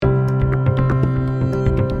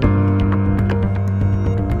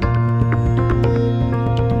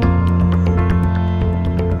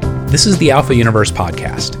This is the AlphaUniverse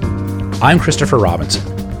podcast. I'm Christopher Robinson,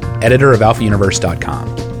 editor of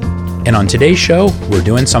AlphaUniverse.com. And on today's show, we're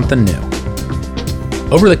doing something new.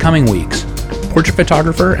 Over the coming weeks, portrait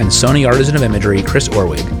photographer and Sony Artisan of Imagery Chris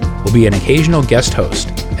Orwig will be an occasional guest host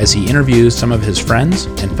as he interviews some of his friends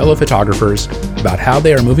and fellow photographers about how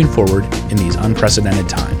they are moving forward in these unprecedented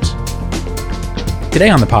times. Today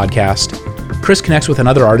on the podcast, Chris connects with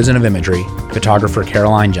another artisan of imagery, photographer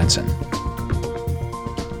Caroline Jensen.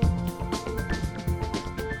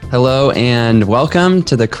 Hello and welcome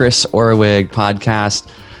to the Chris Orwig podcast,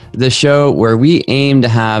 the show where we aim to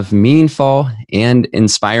have meaningful and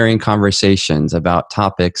inspiring conversations about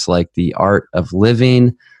topics like the art of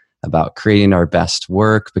living, about creating our best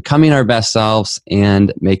work, becoming our best selves,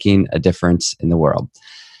 and making a difference in the world.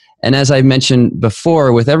 And as I mentioned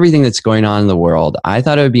before, with everything that's going on in the world, I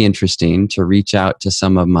thought it would be interesting to reach out to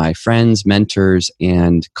some of my friends, mentors,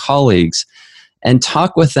 and colleagues and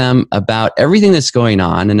talk with them about everything that's going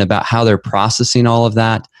on and about how they're processing all of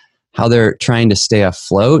that, how they're trying to stay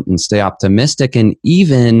afloat and stay optimistic and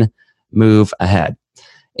even move ahead.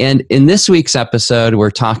 And in this week's episode, we're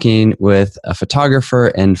talking with a photographer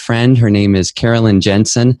and friend. Her name is Caroline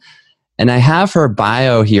Jensen. And I have her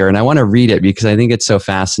bio here, and I want to read it because I think it's so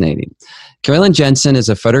fascinating. Caroline Jensen is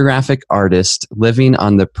a photographic artist living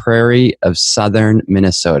on the prairie of southern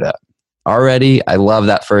Minnesota. Already, I love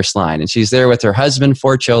that first line. And she's there with her husband,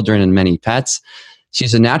 4 children, and many pets.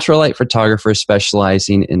 She's a natural light photographer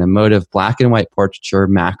specializing in emotive black and white portraiture,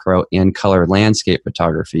 macro, and color landscape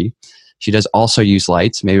photography. She does also use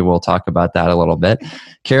lights. Maybe we'll talk about that a little bit.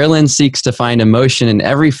 Caroline seeks to find emotion in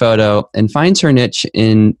every photo and finds her niche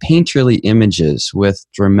in painterly images with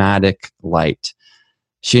dramatic light.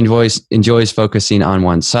 She enjoys focusing on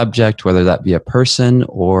one subject, whether that be a person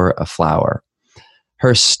or a flower.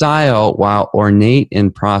 Her style, while ornate in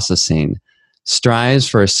processing, strives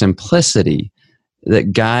for a simplicity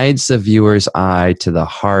that guides the viewer's eye to the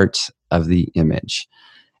heart of the image.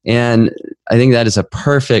 And I think that is a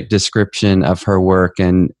perfect description of her work.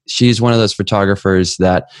 And she's one of those photographers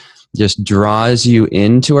that just draws you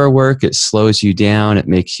into her work. It slows you down. It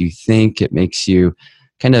makes you think. It makes you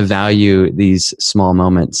kind of value these small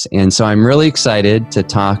moments. And so I'm really excited to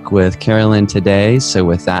talk with Caroline today. So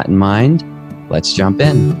with that in mind, let's jump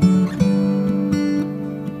in.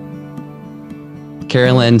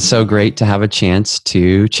 Caroline, so great to have a chance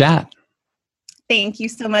to chat. Thank you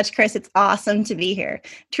so much, Chris. It's awesome to be here.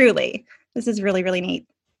 Truly. This is really, really neat.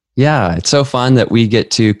 Yeah, it's so fun that we get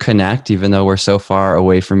to connect even though we're so far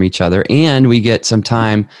away from each other, and we get some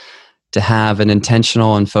time to have an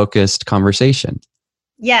intentional and focused conversation.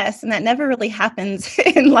 Yes, and that never really happens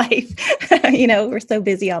in life. We're so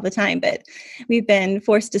busy all the time, but we've been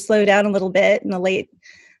forced to slow down a little bit in the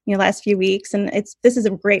last few weeks, and this is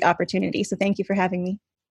a great opportunity. So thank you for having me.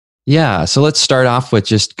 Yeah, so let's start off with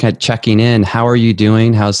just kind of checking in. How are you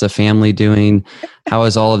doing? How's the family doing? How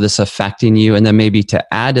is all of this affecting you? And then maybe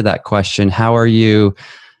to add to that question, how are you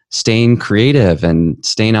staying creative and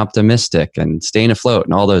staying optimistic and staying afloat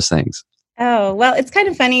and all those things? Oh, well, it's kind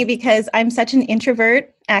of funny because I'm such an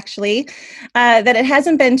introvert, actually, that it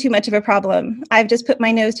hasn't been too much of a problem. I've just put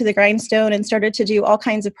my nose to the grindstone and started to do all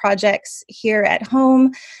kinds of projects here at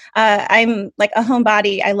home. I'm like a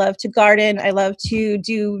homebody. I love to garden. I love to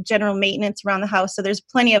do general maintenance around the house. So there's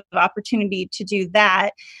plenty of opportunity to do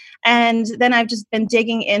that. And then I've just been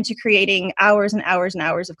digging into creating hours and hours and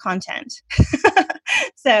hours of content.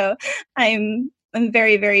 So I'm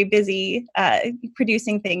very, very busy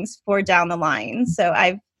producing things for down the line. So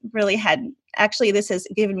I've really this has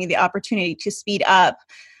given me the opportunity to speed up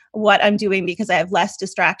what I'm doing because I have less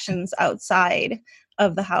distractions outside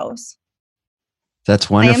of the house. That's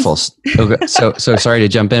wonderful. So sorry to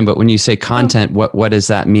jump in, but when you say content, what does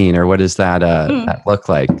that mean, or what does that look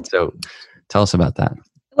like? So tell us about that.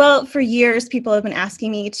 Well, for years, people have been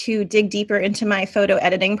asking me to dig deeper into my photo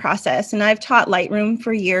editing process. And I've taught Lightroom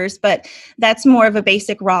for years, but that's more of a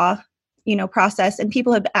basic raw, process. And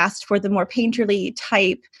people have asked for the more painterly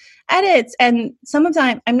type edits. And some of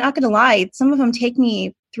them, I'm not going to lie, some of them take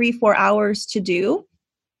me 3-4 hours to do.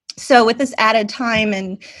 So with this added time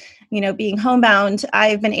and, being homebound,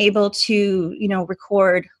 I've been able to,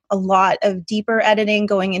 record a lot of deeper editing,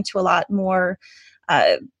 going into a lot more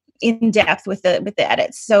in depth with the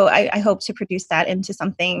edits. So I hope to produce that into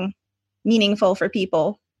something meaningful for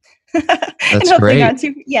people. That's great.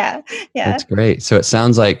 Yeah. That's great. So it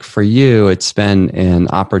sounds like for you, it's been an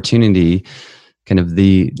opportunity. Kind of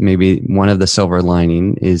maybe one of the silver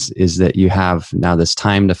lining is that you have now this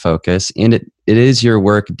time to focus, and it is your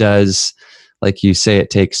work does like you say, it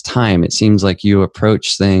takes time. It seems like you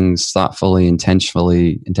approach things thoughtfully,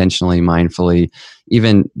 intentionally, mindfully.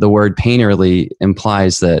 Even the word painterly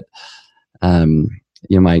implies that,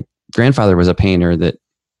 my grandfather was a painter that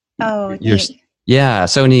you're, neat. yeah,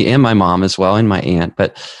 Sony, and my mom as well, and my aunt.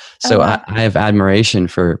 But so wow. I have admiration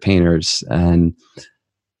for painters, and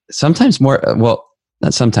sometimes more, well,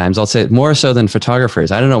 not sometimes, I'll say more so than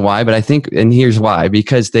photographers. I don't know why, but I think, and here's why,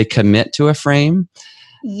 because they commit to a frame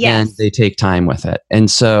and Yes. they take time with it. And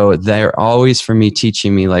so they're always, for me,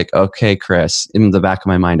 teaching me like, okay, Chris, in the back of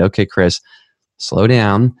my mind, okay, Chris, slow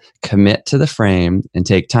down, commit to the frame and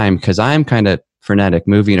take time, because I'm kind of frenetic,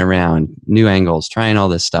 moving around, new angles, trying all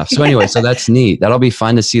this stuff. So anyway, so that's neat. That'll be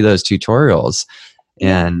fun to see those tutorials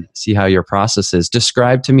and see how your process is.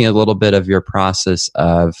 Describe to me a little bit of your process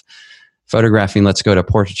of photographing. Let's go to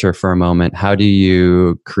portraiture for a moment. How do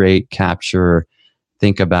you create, capture,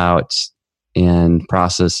 think about, and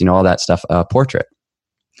process, all that stuff, portrait?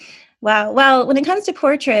 Wow. Well, when it comes to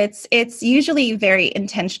portraits, it's usually very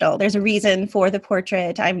intentional. There's a reason for the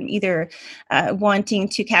portrait. I'm either wanting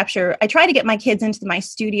to capture, I try to get my kids into my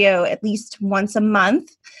studio at least once a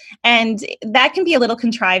month. And that can be a little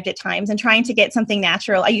contrived at times. And trying to get something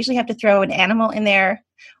natural, I usually have to throw an animal in there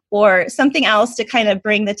or something else to kind of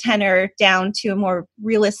bring the tenor down to a more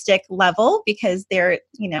realistic level, because they're,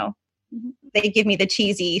 they give me the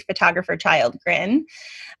cheesy photographer child grin.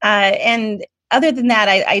 And other than that,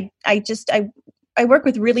 I work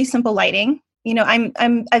with really simple lighting.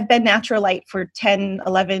 I've been natural light for 10,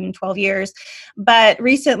 11, 12 years, but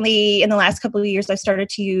recently in the last couple of years, I started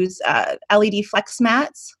to use LED flex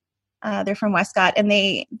mats. They're from Westcott, and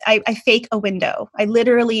I fake a window. I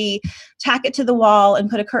literally tack it to the wall and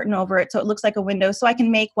put a curtain over it so it looks like a window, so I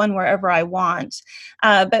can make one wherever I want.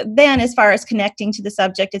 But then as far as connecting to the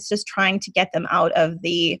subject, it's just trying to get them out of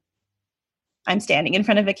the I'm standing in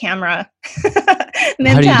front of a camera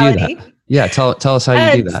mentality. How do you do that? Yeah, tell us how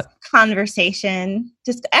you do that. Conversation.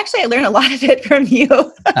 Just actually, I learned a lot of it from you.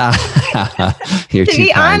 You're to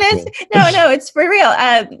be honest, cool. No, it's for real.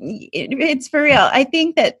 It's for real. I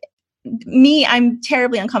think that I'm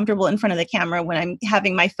terribly uncomfortable in front of the camera when I'm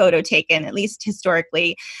having my photo taken, at least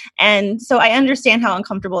historically. And so I understand how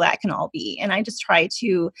uncomfortable that can all be. And I just try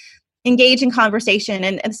to engage in conversation,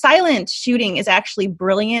 and silent shooting is actually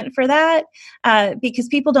brilliant for that, because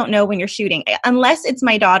people don't know when you're shooting, unless it's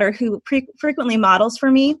my daughter who frequently models for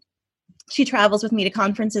me. She travels with me to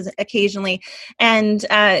conferences occasionally, and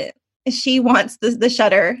she wants the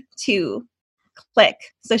shutter to click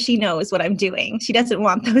so she knows what I'm doing. She doesn't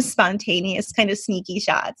want those spontaneous kind of sneaky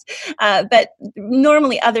shots. But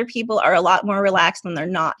normally other people are a lot more relaxed when they're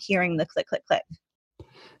not hearing the click, click, click.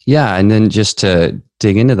 Yeah, and then just to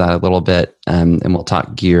dig into that a little bit, and we'll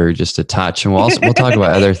talk gear just a touch, and we'll talk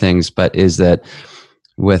about other things. But is that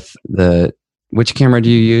with which camera do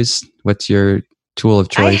you use? What's your tool of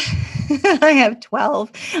choice? I have 12.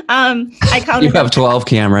 I counted. You have 12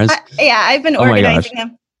 cameras. I've been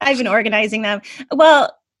organizing them.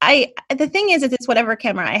 Well, the thing is it's whatever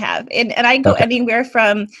camera I have, and I go anywhere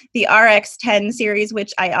from the RX10 series,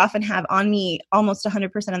 which I often have on me almost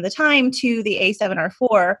 100% of the time, to the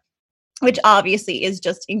A7R4, which obviously is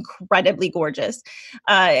just incredibly gorgeous.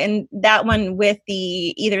 And that one with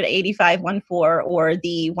either the 85-1.4 or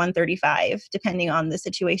the 135, depending on the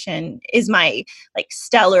situation, is my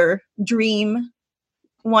stellar dream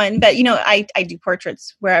one. But I do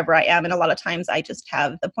portraits wherever I am, and a lot of times I just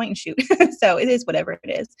have the point and shoot. So it is whatever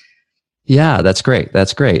it is. Yeah, that's great.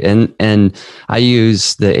 And I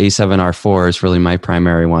use the A7R4 is really my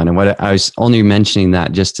primary one. And what I was only mentioning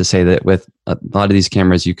that just to say that with a lot of these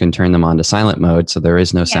cameras, you can turn them on to silent mode, so there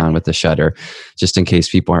is no sound with the shutter, just in case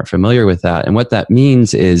people aren't familiar with that. And what that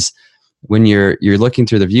means is when you're looking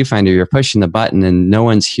through the viewfinder, you're pushing the button and no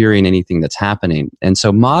one's hearing anything that's happening. And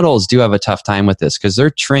so models do have a tough time with this because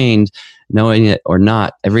they're trained, knowing it or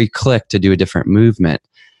not, every click to do a different movement.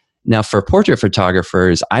 Now, for portrait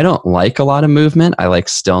photographers, I don't like a lot of movement. I like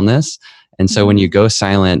stillness. And so when you go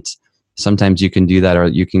silent, sometimes you can do that, or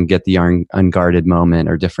you can get the unguarded moment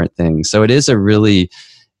or different things. So it is a really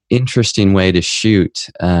interesting way to shoot.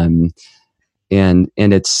 And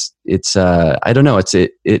it's I don't know,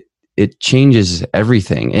 it changes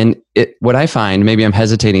everything. And what I find, maybe I'm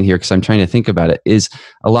hesitating here because I'm trying to think about it, is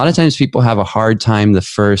a lot of times people have a hard time the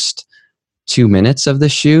first 2 minutes of the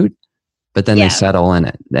shoot, but then they settle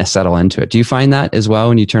into it. Do you find that as well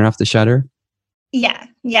when you turn off the shutter? Yeah.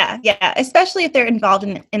 Especially if they're involved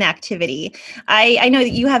in an activity. I know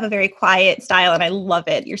that you have a very quiet style, and I love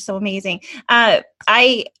it. You're so amazing.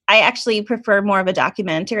 I actually prefer more of a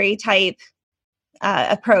documentary type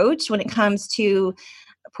approach when it comes to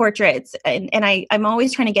portraits, and I'm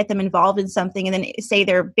always trying to get them involved in something, and then say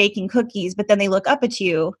they're baking cookies, but then they look up at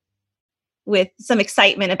you with some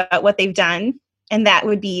excitement about what they've done. And that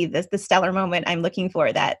would be the stellar moment I'm looking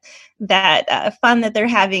for, that fun that they're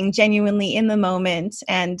having genuinely in the moment.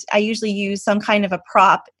 And I usually use some kind of a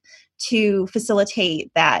prop to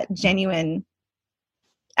facilitate that genuine.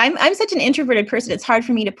 I'm such an introverted person. It's hard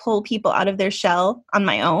for me to pull people out of their shell on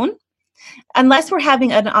my own, unless we're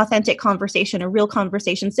having an authentic conversation, a real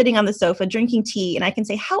conversation, sitting on the sofa, drinking tea, and I can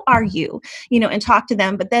say, how are you? And talk to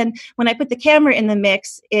them. But then when I put the camera in the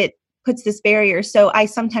mix, it puts this barrier. So I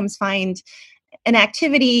sometimes find an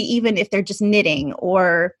activity, even if they're just knitting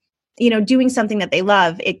or, doing something that they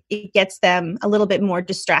love, it gets them a little bit more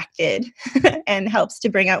distracted and helps to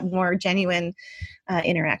bring out more genuine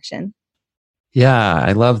interaction. Yeah,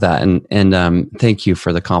 I love that. And thank you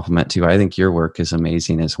for the compliment too. I think your work is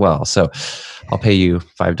amazing as well. So I'll pay you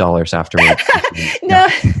 $5 afterwards. No.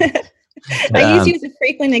 I use you as a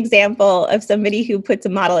frequent example of somebody who puts a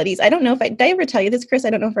model at ease. I don't know did I ever tell you this, Chris? I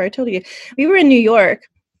don't know if I told you. We were in New York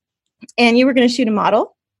and you were going to shoot a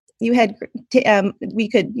model. You had, we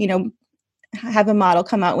could, have a model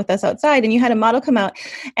come out with us outside, and you had a model come out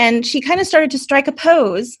and she kind of started to strike a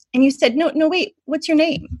pose, and you said, no, wait, what's your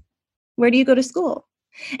name? Where do you go to school?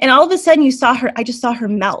 And all of a sudden I just saw her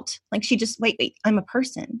melt. Like she just, wait, I'm a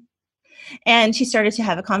person. And she started to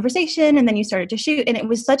have a conversation, and then you started to shoot. And it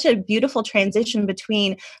was such a beautiful transition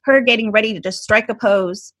between her getting ready to just strike a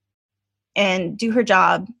pose and do her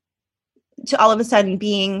job to all of a sudden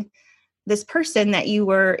being this person that you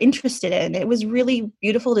were interested in. It was really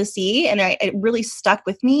beautiful to see. And it really stuck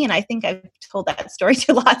with me. And I think I've told that story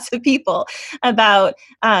to lots of people about,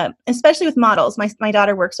 especially with models. My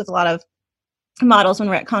daughter works with a lot of models when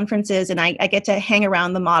we're at conferences, and I get to hang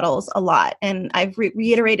around the models a lot. And I've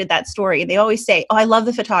reiterated that story. And they always say, I love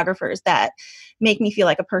the photographers that make me feel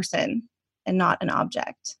like a person and not an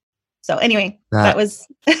object. So anyway, that was...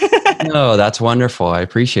 No, that's wonderful. I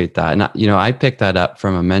appreciate that. And, I picked that up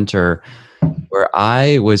from a mentor where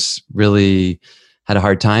I was really had a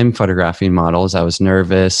hard time photographing models. I was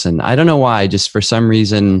nervous, and I don't know why, just for some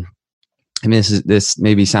reason, I mean, this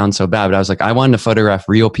maybe sounds so bad, but I was like, I wanted to photograph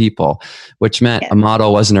real people, which meant a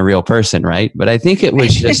model wasn't a real person, right? But I think it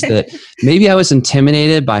was just that maybe I was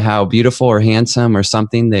intimidated by how beautiful or handsome or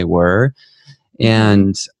something they were.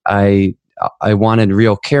 And I wanted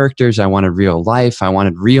real characters. I wanted real life. I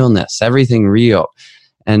wanted realness, everything real.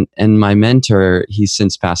 And my mentor, he's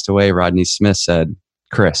since passed away, Rodney Smith, said,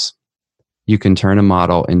 Chris, you can turn a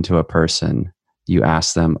model into a person. You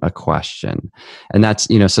ask them a question. And that's,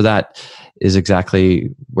 so that is exactly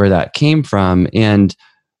where that came from. And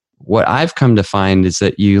what I've come to find is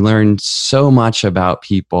that you learn so much about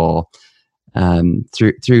people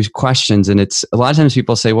through questions. And it's a lot of times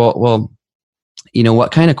people say, well,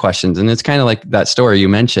 what kind of questions? And it's kind of like that story you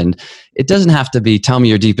mentioned. It doesn't have to be, tell me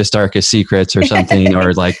your deepest, darkest secrets or something,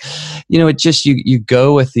 or like, it just, you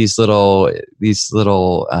go with these little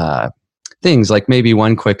things. Like maybe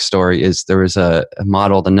one quick story is there was a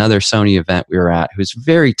model at another Sony event we were at who was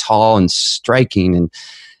very tall and striking,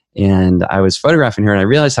 and I was photographing her, and I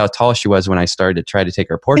realized how tall she was when I started to try to take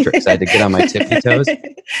her portrait, because I had to get on my tippy toes.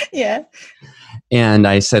 Yeah. And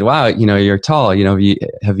I said, wow, you're tall,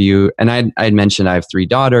 have you, and I'd mentioned I have 3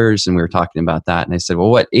 daughters, and we were talking about that. And I said, well,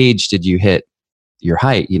 what age did you hit your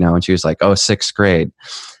height? And she was like, 6th grade.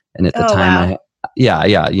 And at the time,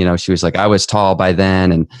 wow. She was like, I was tall by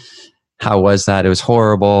then. And how was that? It was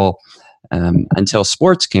horrible. Until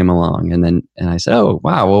sports came along. And I said, oh,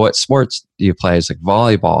 wow, well, what sports do you play? It's like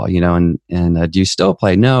volleyball, and do you still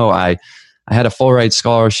play? No, I had a full ride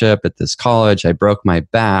scholarship at this college. I broke my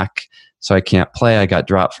back, so I can't play. I got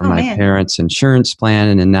dropped from my parents' insurance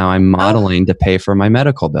plan, and now I'm modeling to pay for my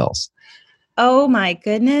medical bills. Oh my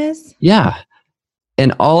goodness. Yeah.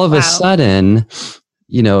 And all of a sudden,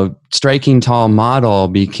 striking tall model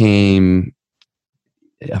became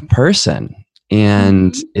a person.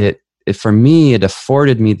 And it for me, it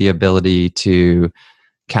afforded me the ability to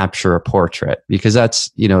capture a portrait, because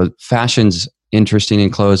that's, fashion's interesting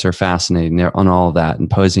and clothes are fascinating on all of that. And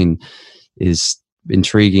posing is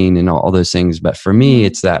intriguing and all those things. But for me,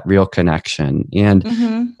 it's that real connection. And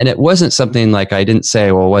and it wasn't something like, I didn't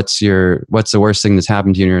say, well, what's the worst thing that's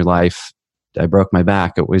happened to you in your life? I broke my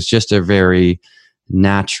back. It was just a very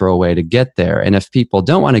natural way to get there. And if people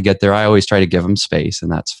don't want to get there, I always try to give them space, and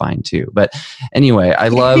that's fine too. But anyway, I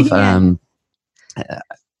love,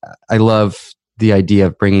 I love the idea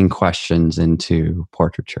of bringing questions into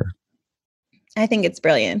portraiture. I think it's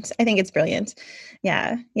brilliant.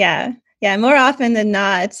 Yeah. Yeah, more often than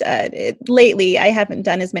not, lately I haven't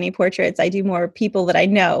done as many portraits. I do more people that I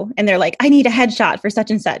know, and they're like, "I need a headshot for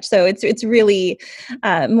such and such." So it's really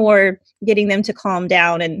more getting them to calm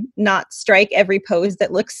down and not strike every pose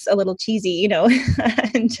that looks a little cheesy,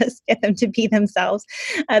 and just get them to be themselves.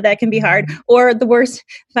 That can be hard. Or the worst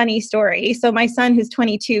funny story. So my son, who's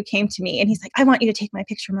 22, came to me and he's like, "I want you to take my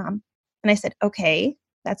picture, Mom." And I said, "Okay,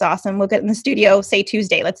 that's awesome. We'll get in the studio, say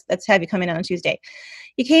Tuesday. Let's have you come in on Tuesday."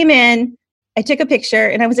 He came in, I took a picture,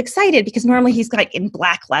 and I was excited because normally he's like in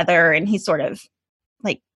black leather and he's sort of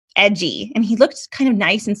like edgy, and he looked kind of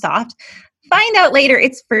nice and soft. Find out later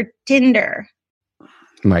it's for Tinder.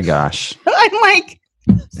 My gosh. I'm like,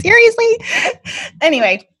 seriously?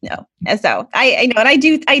 Anyway, no. And so I know, and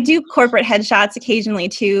I do corporate headshots occasionally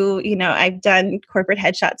too. I've done corporate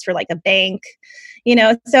headshots for like a bank,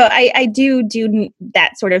 so I do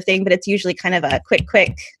that sort of thing, but it's usually kind of a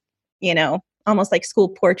quick, almost like school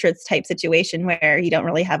portraits type situation where you don't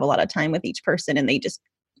really have a lot of time with each person and they just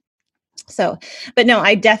but no,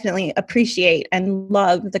 I definitely appreciate and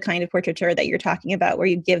love the kind of portraiture that you're talking about where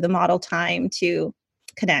you give the model time to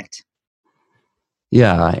connect.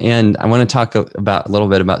 Yeah. And I want to talk a little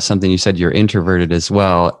bit about something you said. You're introverted as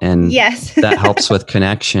well. And yes, that helps with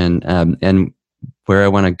connection. And where I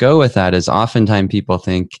want to go with that is oftentimes people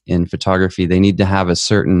think in photography, they need to have a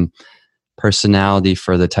certain personality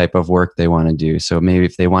for the type of work they want to do. So maybe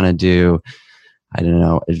if they want to do, I don't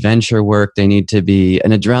know, adventure work, they need to be an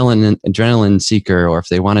adrenaline seeker. Or if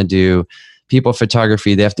they want to do people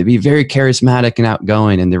photography, they have to be very charismatic and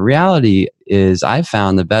outgoing. And the reality is I've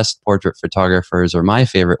found the best portrait photographers, or my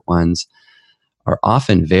favorite ones, are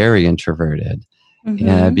often very introverted.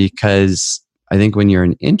 Because I think when you're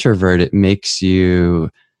an introvert, it makes you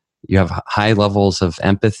have high levels of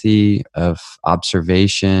empathy, of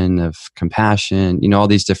observation, of compassion, all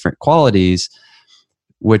these different qualities,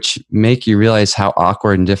 which make you realize how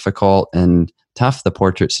awkward and difficult and tough the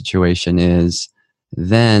portrait situation is.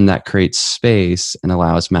 Then that creates space and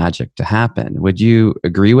allows magic to happen. Would you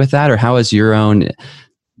agree with that? Or how has your own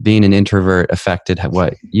being an introvert affected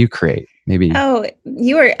what you create? Maybe. Oh,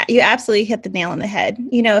 you absolutely hit the nail on the head.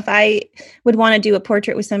 If I would want to do a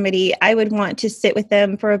portrait with somebody, I would want to sit with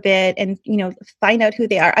them for a bit and, find out who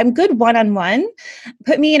they are. I'm good one-on-one.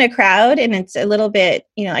 Put me in a crowd and it's a little bit,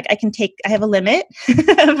 like I have a limit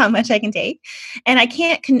of how much I can take. And I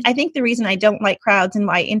think the reason I don't like crowds and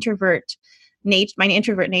why my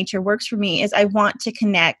introvert nature works for me is I want to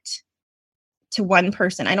connect to one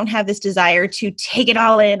person. I don't have this desire to take it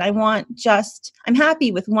all in. I'm happy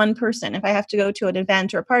with one person. If I have to go to an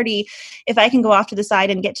event or a party, if I can go off to the side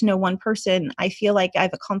and get to know one person, I feel like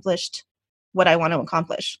I've accomplished what I want to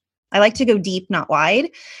accomplish. I like to go deep, not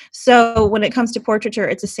wide. So when it comes to portraiture,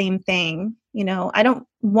 it's the same thing. I don't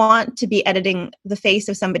want to be editing the face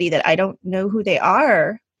of somebody that I don't know who they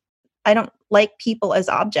are. I don't like people as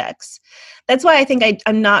objects. That's why I think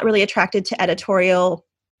I'm not really attracted to editorial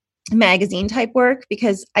magazine type work,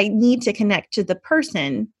 because I need to connect to the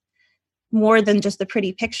person more than just the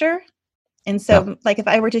pretty picture. And so like if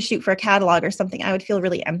I were to shoot for a catalog or something, I would feel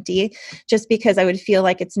really empty just because I would feel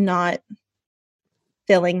like it's not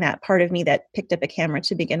filling that part of me that picked up a camera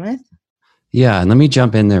to begin with. Yeah. And let me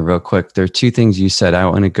jump in there real quick. There are two things you said. I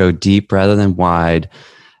want to go deep rather than wide.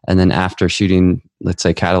 And then after shooting, let's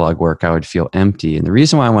say catalog work, I would feel empty. And the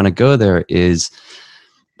reason why I want to go there is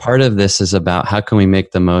part of this is about how can we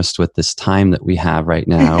make the most with this time that we have right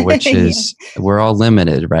now, which is we're all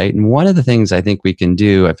limited, right? And one of the things I think we can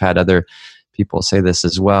do, I've had other people say this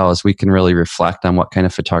as well, is we can really reflect on what kind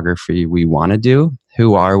of photography we want to do.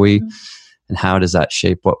 Who are we? And how does that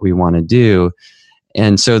shape what we want to do?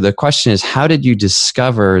 And so the question is, how did you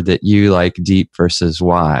discover that you like deep versus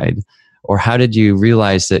wide? Or how did you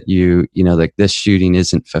realize that like this shooting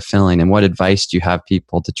isn't fulfilling? And what advice do you have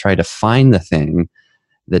people to try to find the thing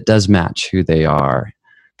that does match who they are?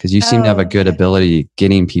 Because you seem to have a good ability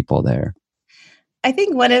getting people there. I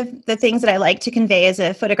think one of the things that I like to convey as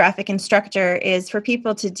a photographic instructor is for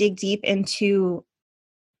people to dig deep into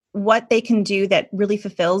what they can do that really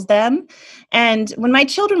fulfills them. And when my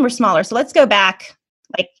children were smaller, so let's go back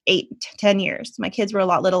like 8-10 years, my kids were a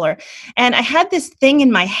lot littler. And I had this thing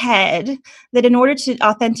in my head that in order to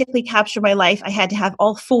authentically capture my life, I had to have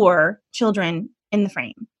all 4 children in the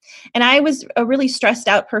frame. And I was a really stressed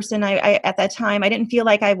out person. I at that time, I didn't feel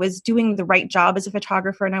like I was doing the right job as a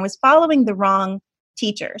photographer, and I was following the wrong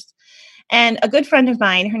teachers. And a good friend of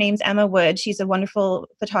mine, her name's Emma Wood. She's a wonderful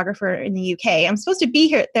photographer in the UK. I'm supposed to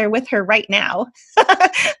be there with her right now.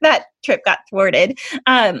 That trip got thwarted.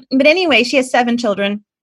 But anyway, she has 7 children.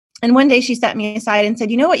 And one day she sat me aside and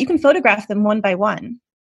said, "You know what? You can photograph them one by one."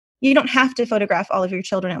 You don't have to photograph all of your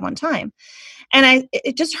children at one time. And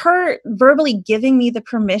it just her verbally giving me the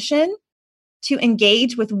permission to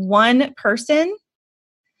engage with one person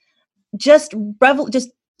just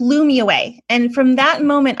blew me away. And from that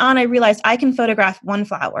moment on, I realized I can photograph one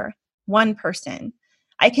flower, one person.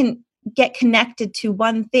 I can get connected to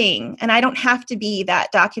one thing. And I don't have to be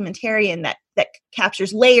that documentarian that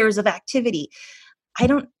captures layers of activity. I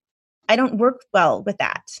don't work well with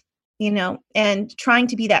that, and trying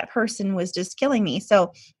to be that person was just killing me.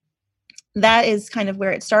 So that is kind of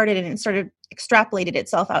where it started, and it sort of extrapolated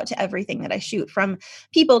itself out to everything that I shoot, from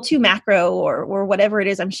people to macro or whatever it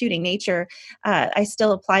is I'm shooting, nature. I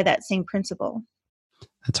still apply that same principle.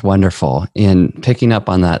 That's wonderful. And picking up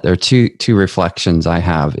on that, there are two reflections I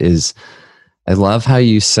have. Is I love how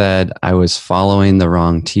you said I was following the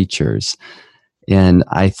wrong teachers. And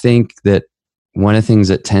I think that one of the things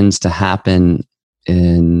that tends to happen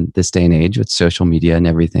in this day and age with social media and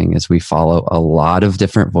everything is we follow a lot of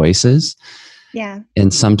different voices. Yeah.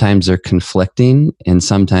 And sometimes they're conflicting, and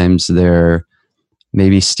sometimes they're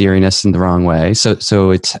maybe steering us in the wrong way.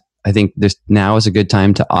 So I think now is a good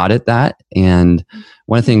time to audit that. And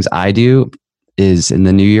one of the things I do is in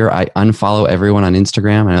the new year, I unfollow everyone on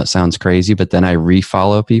Instagram. I know it sounds crazy, but then I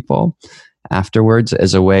refollow people afterwards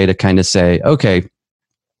as a way to kind of say, okay,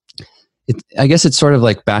 I guess it's sort of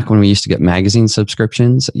like back when we used to get magazine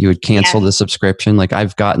subscriptions. You would cancel the subscription. Like,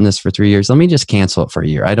 I've gotten this for 3 years. Let me just cancel it for a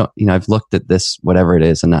year. I've looked at this, whatever it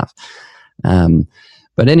is, enough.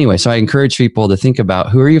 But anyway, so I encourage people to think about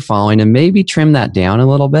who are you following and maybe trim that down a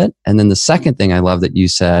little bit. And then the second thing I love that you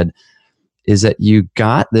said is that you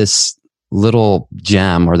got this little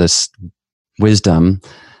gem or this wisdom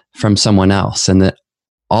from someone else, and that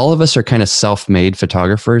all of us are kind of self-made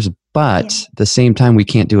photographers, but at the same time, we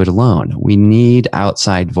can't do it alone. We need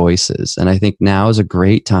outside voices. And I think now is a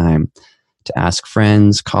great time to ask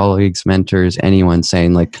friends, colleagues, mentors, anyone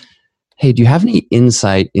saying like, hey, do you have any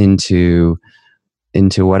insight into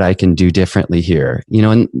what I can do differently here?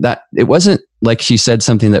 And that it wasn't like she said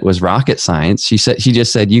something that was rocket science. She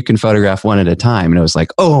just said, you can photograph one at a time. And it was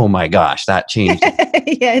like, oh my gosh, that changed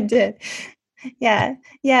it. Yeah, it did. Yeah.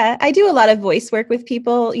 I do a lot of voice work with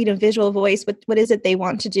people, visual voice, what is it they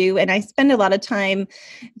want to do. And I spend a lot of time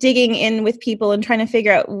digging in with people and trying to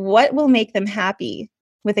figure out what will make them happy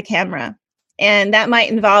with a camera. And that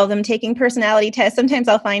might involve them taking personality tests. Sometimes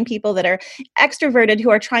I'll find people that are extroverted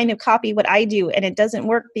who are trying to copy what I do, and it doesn't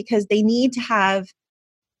work because they need to have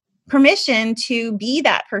permission to be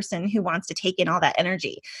that person who wants to take in all that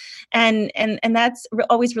energy. And that's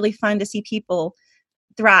always really fun to see people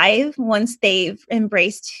thrive once they've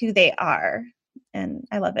embraced who they are. And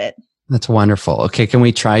I love it. That's wonderful. Okay, can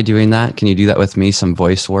we try doing that? Can you do that with me? Some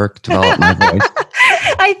voice work, develop my voice.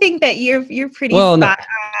 I think that you're pretty spot on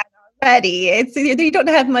already. You don't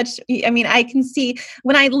have much. I mean, I can see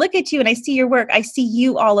when I look at you and I see your work, I see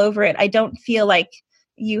you all over it. I don't feel like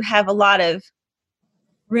you have a lot of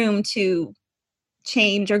room to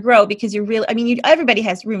change or grow, because you're really, everybody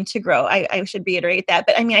has room to grow. I should reiterate that.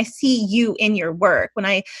 But I see you in your work. When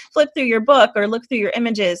I flip through your book or look through your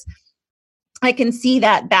images, I can see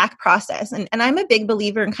that back process. And I'm a big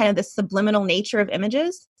believer in kind of the subliminal nature of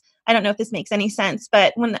images. I don't know if this makes any sense,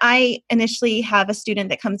 but when I initially have a student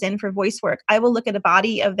that comes in for voice work, I will look at a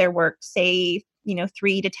body of their work, say,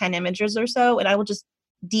 3 to 10 images or so, and I will just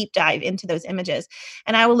deep dive into those images.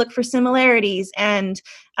 And I will look for similarities and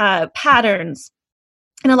patterns.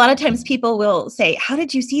 And a lot of times people will say, how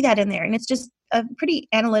did you see that in there? And it's just a pretty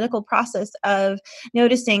analytical process of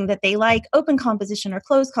noticing that they like open composition or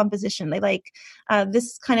closed composition. They like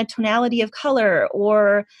this kind of tonality of color,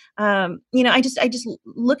 or, I just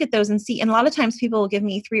look at those and see. And a lot of times people will give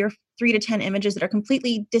me 3 to 10 images that are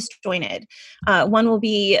completely disjointed. One will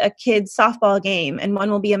be a kid's softball game and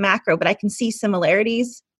one will be a macro, but I can see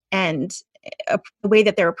similarities and the way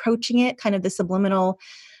that they're approaching it, kind of the subliminal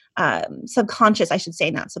subconscious, I should say,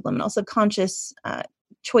 not subliminal, subconscious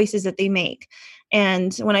choices that they make.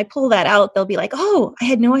 And when I pull that out, they'll be like, oh, I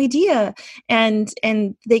had no idea. And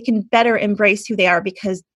they can better embrace who they are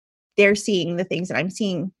because they're seeing the things that I'm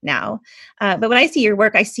seeing now. But when I see your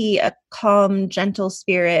work, I see a calm, gentle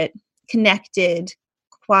spirit, connected,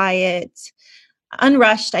 quiet,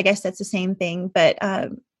 unrushed. I guess that's the same thing, but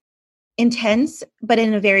intense, but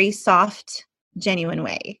in a very soft, genuine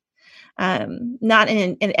way. Not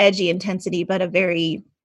in an edgy intensity, but a very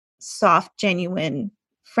soft, genuine,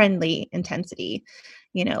 friendly intensity,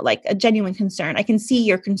 like a genuine concern. I can see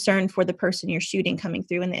your concern for the person you're shooting coming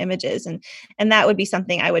through in the images. And that would be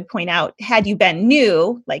something I would point out. Had you been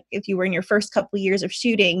new, like if you were in your first couple of years of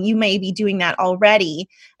shooting, you may be doing that already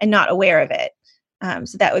and not aware of it.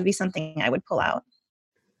 So that would be something I would pull out.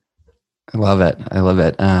 I love it. I love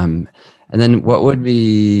it. And then what would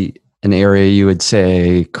be an area you would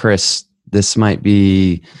say, Chris, this might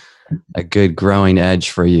be a good growing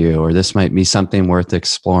edge for you, or this might be something worth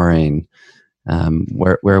exploring?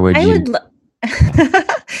 Where would I you?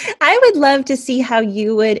 I would love to see how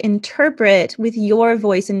you would interpret with your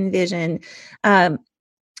voice and vision a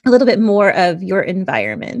little bit more of your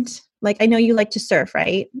environment. Like, I know you like to surf,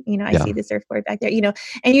 right? I Yeah. see the surfboard back there,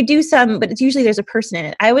 and you do some, but it's usually there's a person in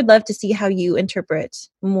it. I would love to see how you interpret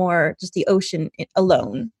more just the ocean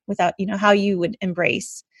alone without, how you would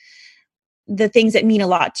embrace the things that mean a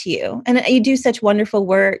lot to you. And you do such wonderful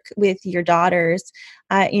work with your daughters.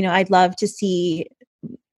 I'd love to see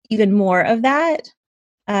even more of that,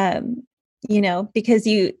 because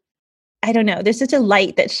I don't know, there's such a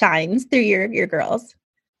light that shines through your girls.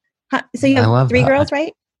 So you I have love 3 that. girls,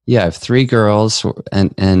 right? Yeah, I have 3 girls,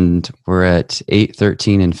 and we're at 8,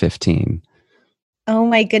 13, and 15. Oh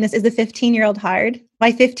my goodness. Is the 15-year-old hard?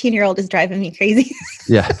 My 15-year-old is driving me crazy.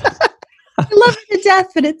 Yeah. I love her to death,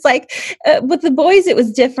 but it's like, with the boys, it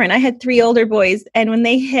was different. I had 3 older boys, and when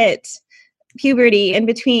they hit puberty in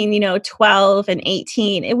between, 12 and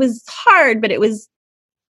 18, it was hard, but it was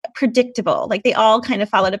predictable. Like, they all kind of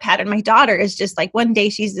followed a pattern. My daughter is just like, one day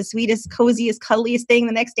she's the sweetest, coziest, cuddliest thing.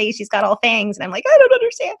 The next day she's got all fangs. And I'm like, I don't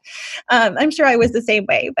understand. I'm sure I was the same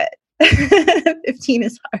way, but 15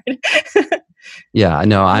 is hard. Yeah,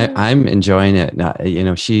 no, I'm enjoying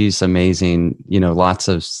it. She's amazing, lots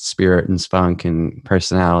of spirit and spunk and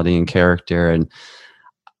personality and character. And,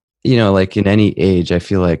 like in any age, I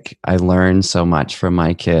feel like I learn so much from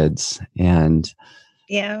my kids. And,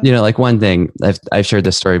 yeah, like one thing, I've shared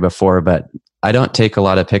this story before, but I don't take a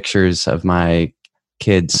lot of pictures of my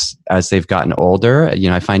kids as they've gotten older.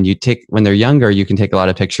 I find when they're younger, you can take a lot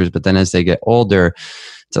of pictures, but then as they get older,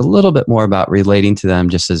 it's a little bit more about relating to them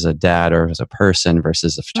just as a dad or as a person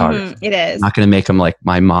versus a photographer. It is. I'm not going to make them like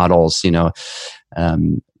my models,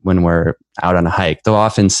 when we're out on a hike. They'll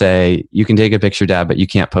often say, you can take a picture, Dad, but you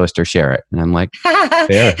can't post or share it. And I'm like,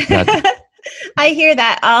 fair. I hear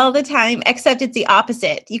that all the time, except it's the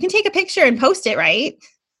opposite. You can take a picture and post it, right?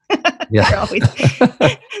 Yeah. Always,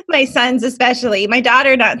 my sons especially. My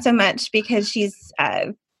daughter not so much, because she's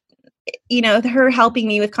her helping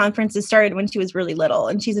me with conferences started when she was really little,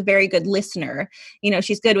 and she's a very good listener.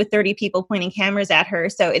 She's good with 30 people pointing cameras at her,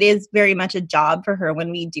 so it is very much a job for her when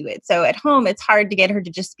we do it. So at home, it's hard to get her to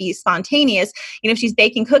just be spontaneous. If she's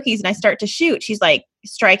baking cookies and I start to shoot, she's like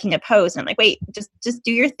striking a pose, and I'm like, wait, just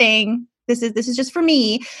do your thing. This is just for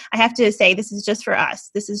me. I have to say, this is just for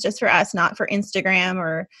us. This is just for us, not for Instagram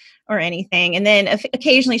or anything. And then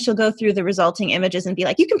occasionally she'll go through the resulting images and be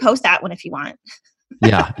like, you can post that one if you want.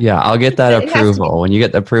 Yeah. I'll get that approval. When you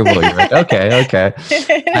get the approval, you're like, okay.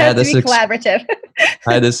 It has to be collaborative.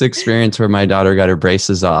 I had this experience where my daughter got her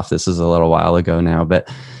braces off. This is a little while ago now,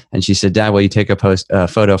 and she said, Dad, will you take a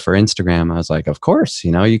photo for Instagram? I was like, of course.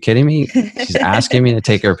 Are you kidding me? She's asking me to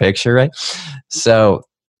take her picture, right? So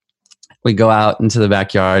we go out into the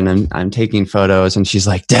backyard, and I'm taking photos, and she's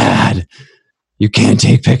like, Dad, you can't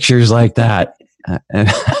take pictures like that. And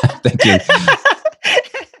I'm thinking,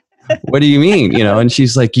 what do you mean? And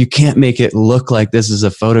she's like, you can't make it look like this is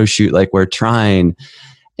a photo shoot, like we're trying.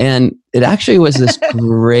 And it actually was this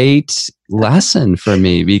great lesson for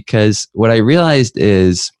me, because what I realized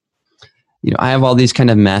is, I have all these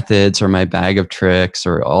kind of methods or my bag of tricks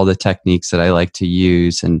or all the techniques that I like to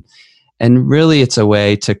use. And really it's a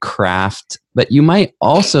way to craft, but you might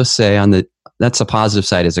also say that's a positive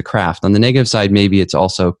side, as a craft. On the negative side, maybe it's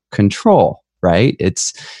also control, right?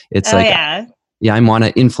 It's I want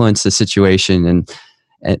to influence the situation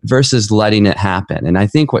and versus letting it happen. And I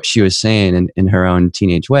think what she was saying in her own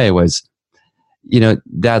teenage way was,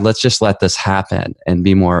 Dad, let's just let this happen and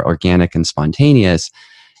be more organic and spontaneous.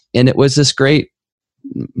 And it was this great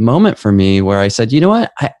moment for me where I said, you know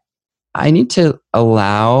what? I need to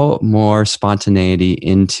allow more spontaneity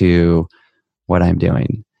into what I'm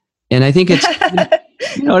doing. And I think it's,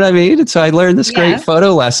 you know what I mean? And so I learned this great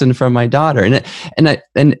photo lesson from my daughter. And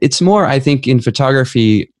it's more, I think, in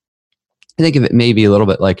photography, I think of it maybe a little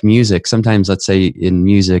bit like music. Sometimes, let's say in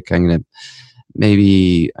music, I'm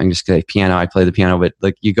just going to piano. I play the piano, but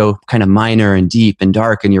like you go kind of minor and deep and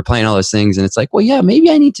dark and you're playing all those things. And it's like, well, yeah, maybe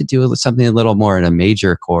I need to do something a little more in a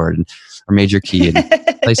major chord or major key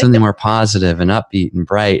and play something more positive and upbeat and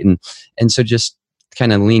bright. And so just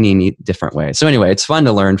kind of leaning different ways. So anyway, it's fun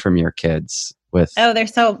to learn from your kids with. Oh, they're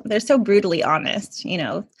so brutally honest. You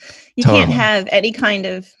Totally. Can't have any kind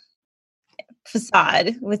of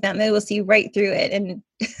facade with them. They will see right through it and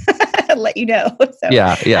let you know. So,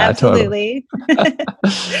 Yeah, absolutely. Totally.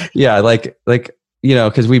 Yeah, like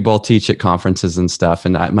because we both teach at conferences and stuff.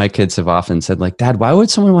 And my kids have often said, like, Dad, why would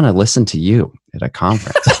someone want to listen to you at a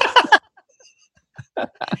conference?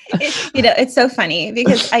 It's so funny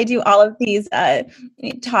because I do all of these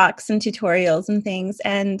talks and tutorials and things,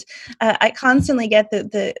 and I constantly get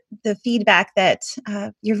the feedback that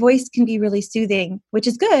your voice can be really soothing, which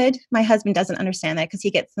is good. My husband doesn't understand that because he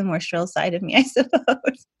gets the more shrill side of me, I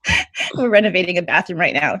suppose. We're renovating a bathroom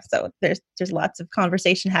right now, so there's lots of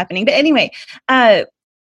conversation happening. But anyway,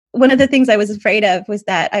 one of the things I was afraid of was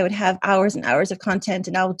that I would have hours and hours of content,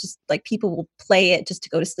 and I'll just like people will play it just to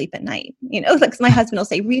go to sleep at night. Like my husband will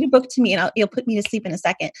say, "Read a book to me," and you'll put me to sleep in a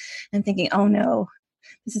second. I'm thinking, "Oh no,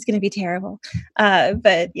 this is going to be terrible."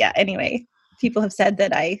 But yeah, anyway, people have said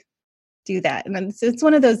that I do that, and then it's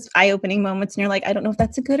one of those eye-opening moments, and you're like, I don't know if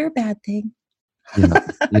that's a good or bad thing.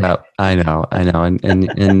 Yeah, I know,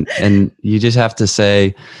 and you just have to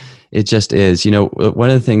say. It just is. One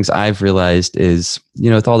of the things I've realized is,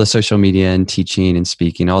 with all the social media and teaching and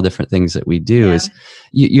speaking, all different things that we do is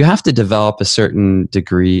you have to develop a certain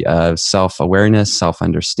degree of self-awareness,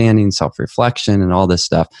 self-understanding, self-reflection, and all this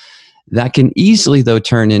stuff that can easily, though,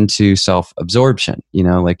 turn into self-absorption,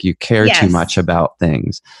 like you care too much about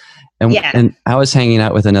things. And I was hanging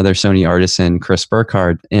out with another Sony artisan, Chris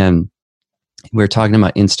Burkhardt, and we were talking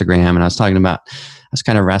about Instagram, and I was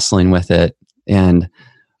kind of wrestling with it. And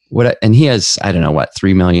he has, I don't know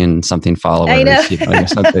 3 million something followers, I know.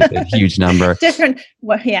 A huge number.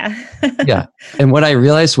 Yeah. And what I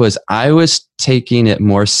realized was I was taking it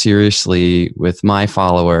more seriously with my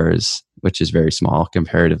followers, which is very small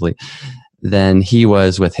comparatively, than he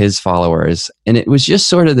was with his followers. And it was just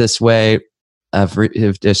sort of this way of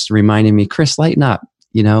just reminding me, Chris, lighten up,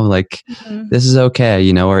 this is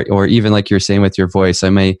okay, or even like you're saying with your voice,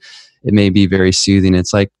 it may be very soothing.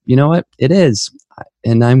 It's like, you know what, it is.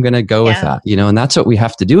 And I'm going to go with that, and that's what we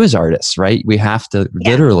have to do as artists, right? We have to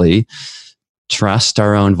literally trust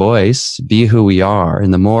our own voice, be who we are.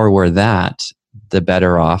 And the more we're that, the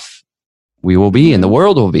better off we will be and the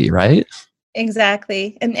world will be, right?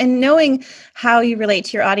 Exactly. And knowing how you relate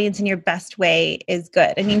to your audience in your best way is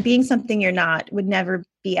good. I mean, being something you're not would never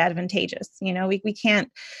be advantageous. We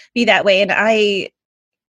can't be that way. And I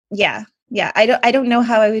don't know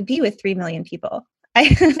how I would be with 3 million people.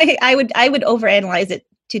 I would overanalyze it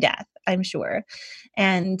to death, I'm sure.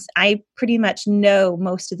 And I pretty much know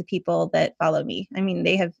most of the people that follow me. I mean,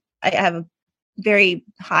 I have a very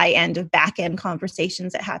high end of back end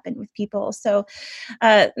conversations that happen with people. So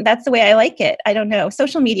that's the way I like it. I don't know.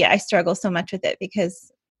 Social media, I struggle so much with it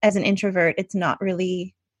because as an introvert, it's not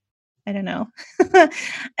really, I don't know.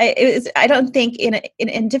 I don't think in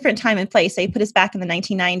a different time and place, say put us back in the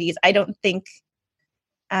 1990s, I don't think,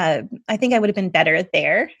 I think I would have been better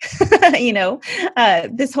there.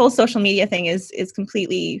 This whole social media thing is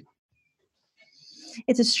completely,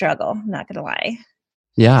 it's a struggle. I'm not going to lie.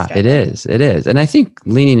 Yeah, it is. It is. And I think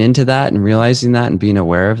leaning into that and realizing that and being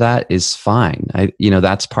aware of that is fine.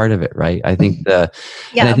 That's part of it, right? I think and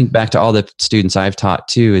I think back to all the students I've taught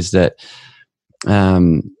too, is that,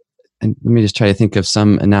 and let me just try to think of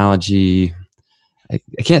some analogy. I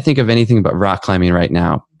can't think of anything but rock climbing right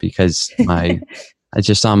now because it's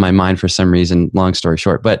just on my mind for some reason, long story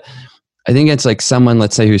short. But I think it's like someone,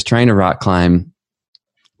 let's say, who's trying to rock climb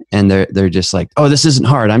and they're just like, oh, this isn't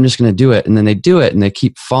hard, I'm just going to do it. And then they do it and they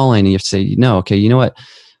keep falling. And you have to say, okay, you know what?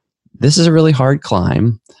 This is a really hard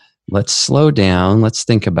climb. Let's slow down. Let's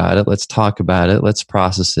think about it. Let's talk about it. Let's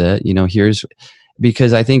process it.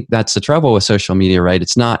 Because I think that's the trouble with social media, right?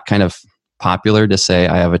 It's not kind of popular to say,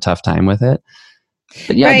 I have a tough time with it.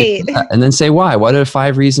 But right. And then say why. What are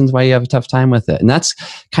 5 reasons why you have a tough time with it? And that's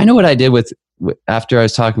kind of what I did with after I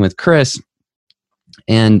was talking with Chris.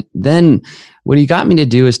 And then what he got me to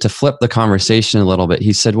do is to flip the conversation a little bit.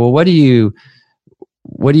 He said, well, what do you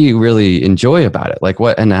really enjoy about it? Like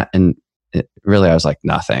what? And really, I was like,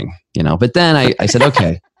 nothing, but then I said,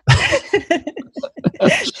 okay.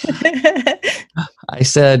 I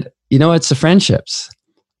said, it's the friendships.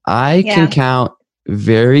 I can count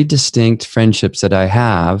very distinct friendships that I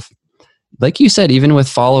have. Like you said, even with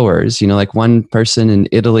followers, like one person in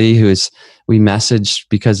Italy we messaged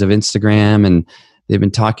because of Instagram and they've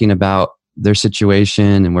been talking about their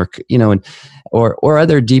situation and work, or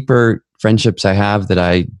other deeper friendships I have that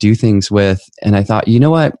I do things with. And I thought, you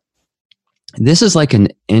know what? This is like an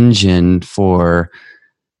engine for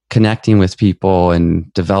connecting with people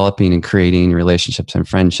and developing and creating relationships and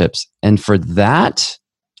friendships. And for that,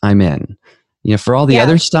 I'm in. For all the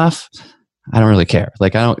other stuff, I don't really care.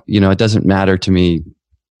 Like it doesn't matter to me,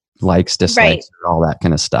 likes, dislikes, or all that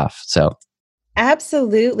kind of stuff. So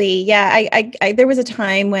Absolutely. Yeah. There was a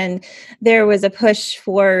time when there was a push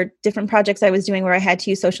for different projects I was doing where I had to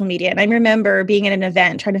use social media. And I remember being at an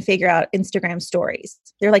event trying to figure out Instagram stories.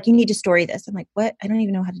 They're like, you need to story this. I'm like, what? I don't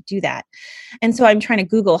even know how to do that. And so I'm trying to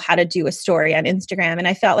Google how to do a story on Instagram. And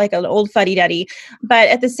I felt like an old fuddy-duddy. But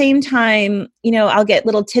at the same time, I'll get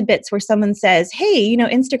little tidbits where someone says, hey,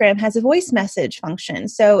 Instagram has a voice message function.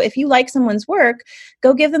 So if you like someone's work,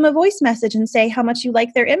 go give them a voice message and say how much you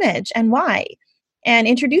like their image and why. And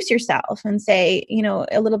introduce yourself and say,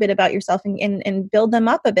 a little bit about yourself and build them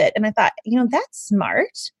up a bit. And I thought, that's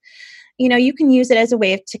smart. You can use it as a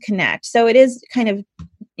way to connect. So it is kind of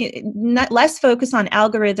not less focus on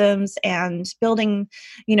algorithms and building,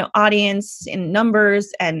 audience and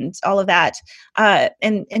numbers and all of that,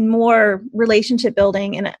 and more relationship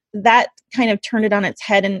building. And that kind of turned it on its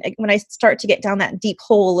head. And when I start to get down that deep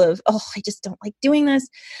hole of, I just don't like doing this,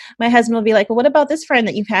 my husband will be like, well, what about this friend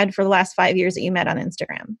that you've had for the last 5 years that you met on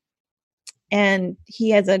Instagram? And he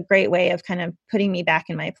has a great way of kind of putting me back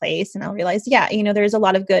in my place. And I'll realize, there's a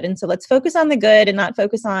lot of good. And so let's focus on the good and not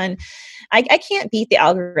focus on, I can't beat the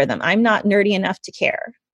algorithm. I'm not nerdy enough to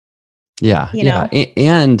care. Yeah. Yeah.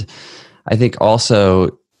 And I think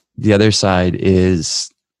also the other side is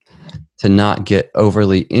to not get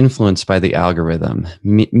overly influenced by the algorithm.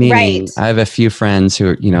 Meaning, right. I have a few friends who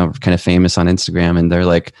are, kind of famous on Instagram, and they're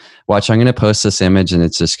like, watch, I'm going to post this image and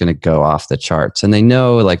it's just going to go off the charts. And they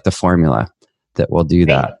know like the formula that will do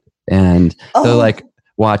that. And they're like,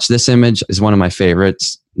 watch, this image is one of my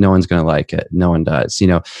favorites. No one's going to like it. No one does,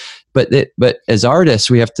 but as artists,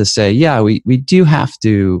 we have to say, we do have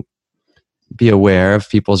to be aware of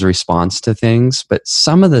people's response to things. But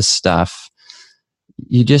some of this stuff,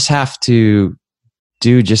 you just have to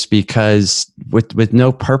do just because with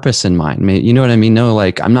no purpose in mind. You know what I mean? No,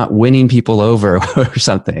 like I'm not winning people over or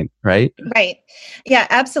something, right? Right. Yeah,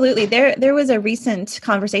 absolutely. There was a recent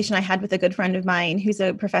conversation I had with a good friend of mine who's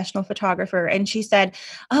a professional photographer. And she said,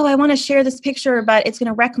 I want to share this picture, but it's going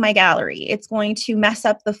to wreck my gallery. It's going to mess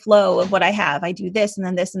up the flow of what I have. I do this and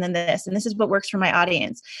then this and then this. And this is what works for my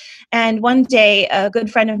audience. And one day, a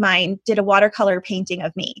good friend of mine did a watercolor painting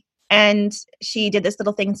of me. And she did this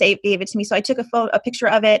little thing and gave it to me. So I took a picture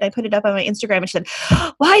of it. And I put it up on my Instagram and she said,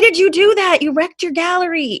 why did you do that? You wrecked your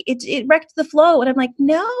gallery. It wrecked the flow. And I'm like,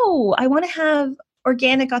 no, I want to have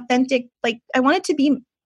organic, authentic, like I want it to be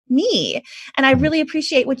me. And I really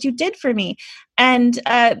appreciate what you did for me. And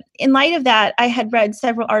in light of that, I had read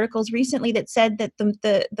several articles recently that said that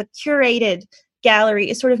the curated gallery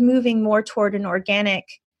is sort of moving more toward an organic,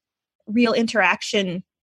 real interaction.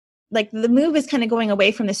 Like the move is kind of going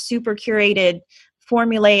away from the super curated,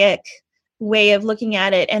 formulaic way of looking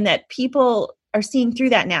at it, and that people are seeing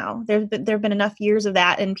through that now. There have been enough years of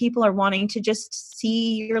that, and people are wanting to just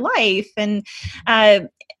see your life. And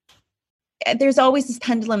there's always this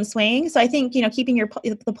pendulum swaying. So I think keeping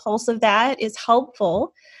the pulse of that is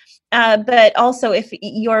helpful. But also, if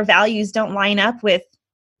your values don't line up with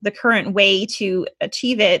the current way to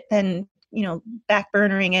achieve it, then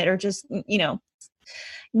backburnering it or just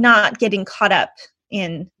not getting caught up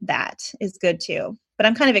in that is good too. But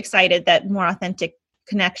I'm kind of excited that more authentic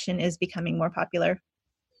connection is becoming more popular.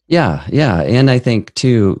 Yeah. And I think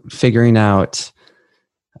too, figuring out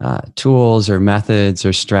tools or methods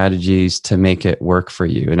or strategies to make it work for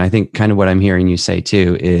you. And I think kind of what I'm hearing you say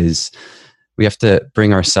too is we have to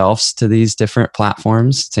bring ourselves to these different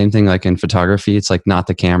platforms. Same thing like in photography. It's like not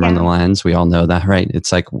the camera and the lens. We all know that, right?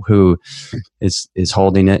 It's like who is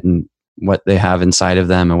holding it and what they have inside of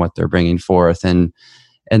them and what they're bringing forth. And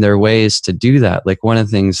there are ways to do that. Like one of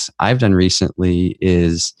the things I've done recently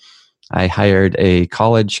is I hired a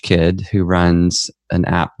college kid who runs an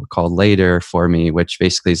app called Later for me, which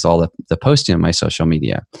basically is all the posting on my social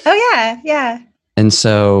media. Oh yeah. And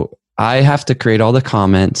so I have to create all the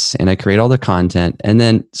comments and I create all the content. And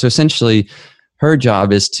then, so essentially her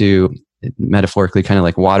job is to metaphorically kind of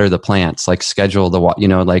like water the plants, like schedule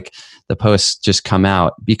like the posts just come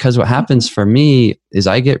out. Because what happens for me is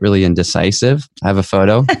I get really indecisive. I have a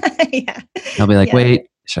photo. Yeah. I'll be like, wait,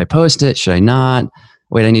 should I post it? Should I not?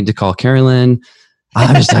 Wait, I need to call Caroline.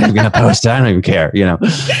 I'm just not even going to post it. I don't even care,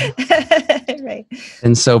 Right.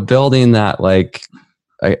 And so building that, like,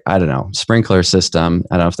 I don't know, sprinkler system.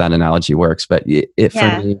 I don't know if that analogy works, but it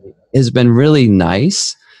for me has been really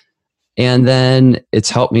nice. And then it's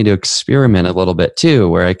helped me to experiment a little bit too,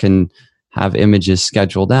 where I can have images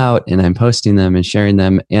scheduled out and I'm posting them and sharing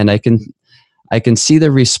them. And I can see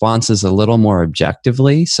the responses a little more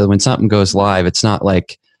objectively. So when something goes live, it's not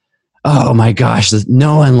like, oh my gosh,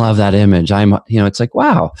 no one loved that image. It's like,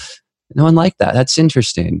 wow, no one liked that. That's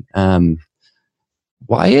interesting.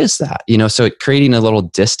 why is that? So creating a little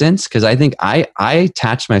distance, because I think I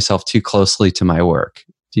attach myself too closely to my work.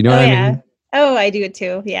 Do you know what I mean? Oh, I do it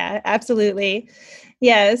too. Yeah, absolutely.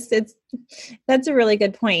 Yes, that's a really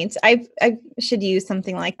good point. I should use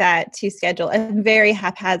something like that to schedule. I'm very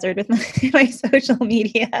haphazard with my social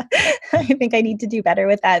media. I think I need to do better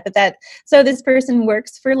with that. But so this person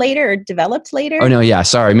works for later or developed later? Oh no, yeah,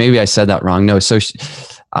 sorry, maybe I said that wrong. No, so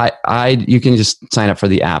you can just sign up for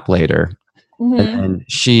the app later, and then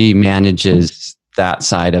she manages that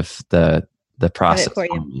side of the process. Got it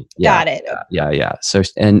for you. Yeah, Got it. Yeah. So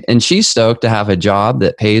and she's stoked to have a job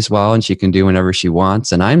that pays well and she can do whenever she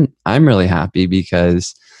wants. And I'm really happy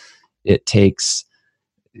because it takes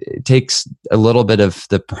a little bit of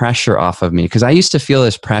the pressure off of me, because I used to feel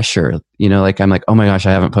this pressure, like I'm like, oh my gosh,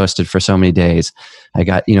 I haven't posted for so many days. I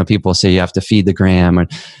got, people say you have to feed the gram, and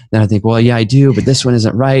then I think, well, yeah, I do, but this one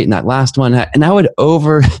isn't right, and that last one, and I would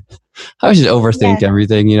just overthink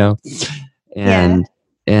everything,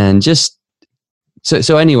 and just.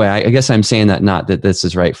 So anyway, I guess I'm saying that not that this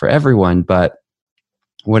is right for everyone, but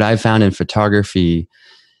what I've found in photography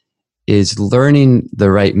is learning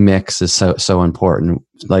the right mix is so important.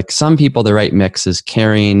 Like some people, the right mix is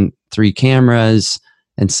carrying 3 cameras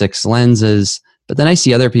and 6 lenses, but then I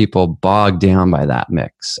see other people bogged down by that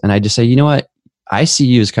mix. And I just say, you know what? I see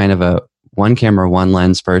you as kind of a 1 camera, 1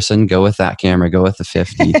 lens person. Go with that camera, go with the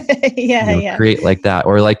 50. Create like that.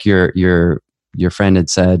 Or like your friend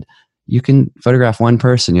had said, you can photograph 1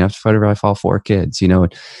 person. You have to photograph all 4 kids,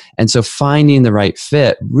 And so finding the right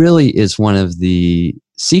fit really is one of the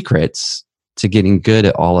secrets to getting good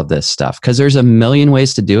at all of this stuff. Because there's a million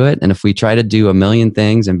ways to do it. And if we try to do a million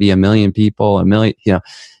things and be a million people,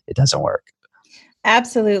 it doesn't work.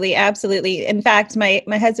 Absolutely. Absolutely. In fact, my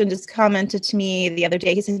husband just commented to me the other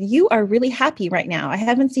day. He said, you are really happy right now. I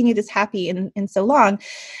haven't seen you this happy in so long.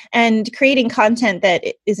 And creating content that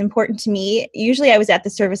is important to me, usually I was at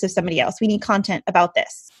the service of somebody else. We need content about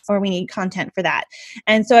this, or we need content for that.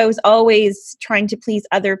 And so I was always trying to please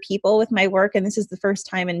other people with my work. And this is the first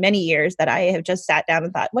time in many years that I have just sat down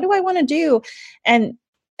and thought, what do I want to do? And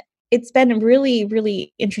it's been really,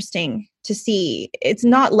 really interesting to see. It's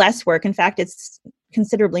not less work. In fact, it's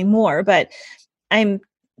considerably more, but I'm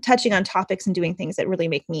touching on topics and doing things that really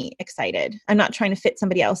make me excited. I'm not trying to fit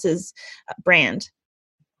somebody else's brand,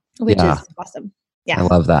 which is awesome. Yeah. I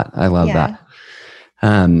love that.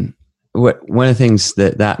 One of the things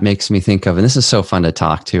that makes me think of, and this is so fun to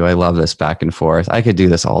talk to, I love this back and forth. I could do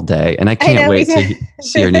this all day, and I can't wait to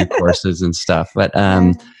see your new courses and stuff. But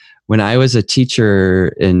when I was a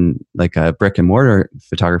teacher in like a brick and mortar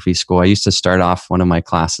photography school, I used to start off one of my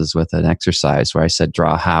classes with an exercise where I said,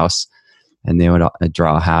 draw a house, and they would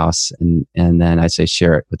draw a house. And then I'd say,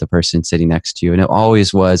 share it with the person sitting next to you. And it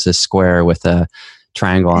always was a square with a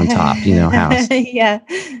triangle on top, house. Yeah.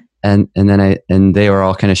 And then they were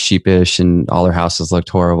all kind of sheepish and all their houses looked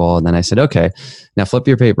horrible. And then I said, okay, now flip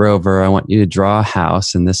your paper over. I want you to draw a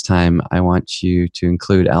house. And this time I want you to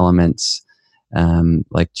include elements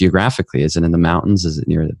like geographically. Is it in the mountains? Is it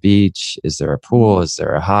near the beach? Is there a pool? Is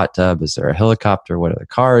there a hot tub? Is there a helicopter? What are the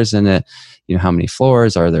cars in it? How many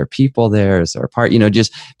floors? Are there people there? Is there a part?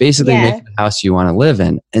 Just basically make the house you want to live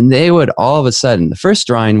in. And they would all of a sudden, the first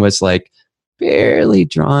drawing was like barely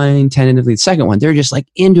drawing tentatively. The second one, they're just like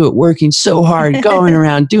into it, working so hard, going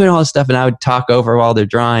around, doing all this stuff. And I would talk over while they're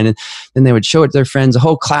drawing. And then they would show it to their friends. The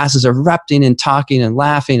whole class is erupting and talking and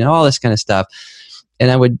laughing and all this kind of stuff. And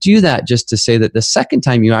I would do that just to say that the second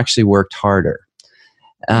time you actually worked harder,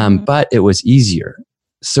 but it was easier.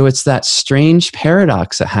 So it's that strange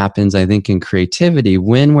paradox that happens, I think, in creativity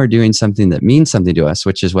when we're doing something that means something to us,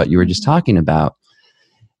 which is what you were just talking about.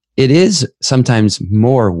 It is sometimes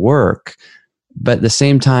more work, but at the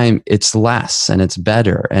same time, it's less and it's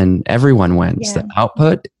better, and everyone wins. The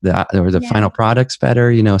output, the final product's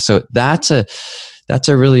better. So that's a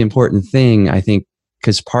really important thing, I think,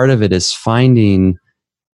 because part of it is finding.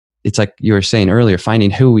 It's like you were saying earlier,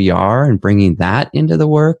 finding who we are and bringing that into the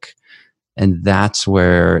work. And that's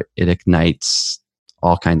where it ignites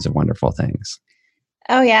all kinds of wonderful things.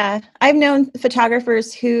 Oh, yeah. I've known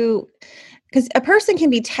photographers because a person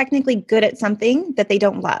can be technically good at something that they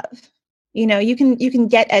don't love. You can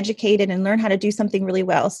get educated and learn how to do something really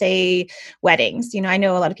well, say weddings. I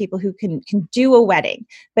know a lot of people who can do a wedding,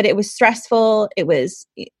 but it was stressful. It was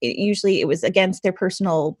against their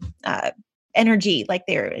personal energy, like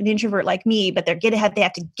they're an introvert like me, but they have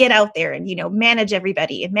to get out there and manage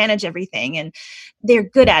everybody and manage everything, and they're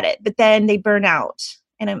good at it, but then they burn out.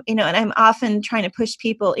 And I'm often trying to push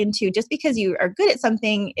people into, just because you are good at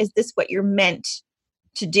something, is this what you're meant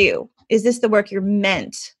to do? is this the work you're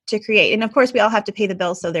meant to create? And of course, we all have to pay the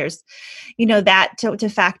bills. So there's, that to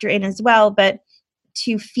factor in as well. But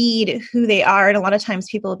to feed who they are. And a lot of times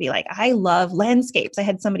people will be like, I love landscapes. I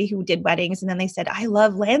had somebody who did weddings and then they said, I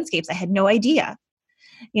love landscapes. I had no idea,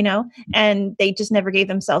 and they just never gave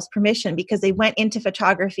themselves permission because they went into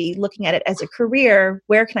photography looking at it as a career.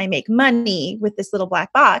 Where can I make money with this little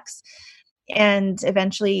black box? And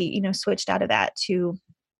eventually, switched out of that to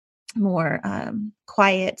more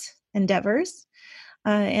quiet endeavors.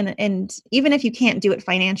 And even if you can't do it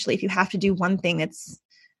financially, if you have to do one thing that's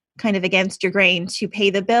kind of against your grain to pay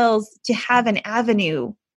the bills, to have an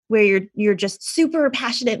avenue where you're just super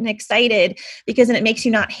passionate and excited, because then it makes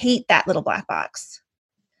you not hate that little black box.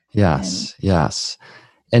 Yes.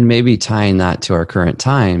 And maybe tying that to our current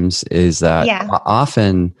times is that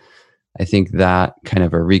often I think that kind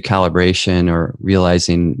of a recalibration, or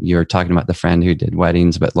realizing, you're talking about the friend who did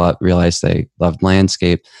weddings but realized they loved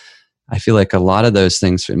landscape. I feel like a lot of those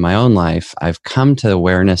things in my own life, I've come to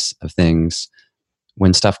awareness of things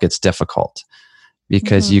when stuff gets difficult,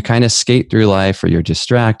 because you kind of skate through life, or you're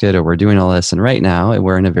distracted, or we're doing all this. And right now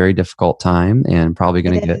we're in a very difficult time, and probably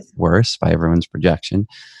going to get worse by everyone's projection.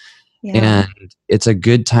 Yeah. And it's a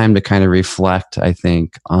good time to kind of reflect, I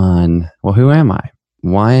think, on, well, who am I?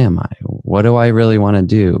 Why am I? What do I really want to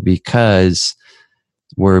do? Because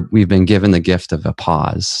we've been given the gift of a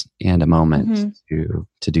pause and a moment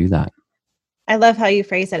to do that. I love how you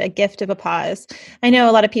phrase it, a gift of a pause. I know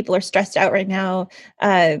a lot of people are stressed out right now.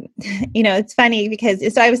 It's funny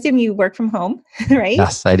because, so I assume you work from home, right?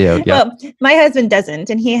 Yes, I do. Yep. Well, my husband doesn't,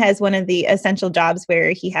 and he has one of the essential jobs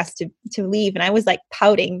where he has to leave. And I was like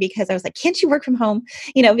pouting because I was like, can't you work from home?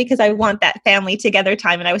 Because I want that family together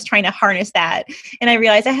time. And I was trying to harness that. And I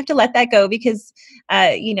realized I have to let that go because,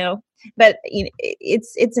 but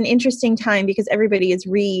it's an interesting time because everybody is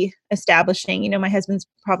re-establishing. My husband's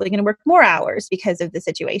probably going to work more hours because of the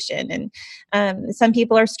situation, and some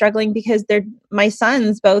people are struggling because my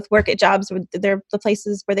sons both work at jobs where the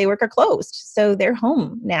places where they work are closed, so they're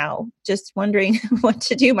home now, just wondering what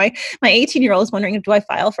to do. My 18-year-old is wondering, do I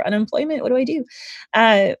file for unemployment? What do I do?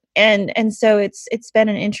 And so it's been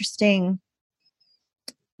an interesting.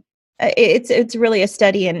 It's really a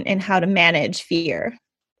study in how to manage fear.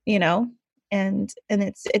 And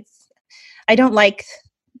it's I don't like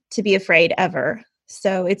to be afraid ever.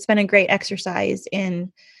 So it's been a great exercise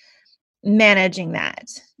in managing that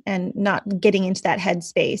and not getting into that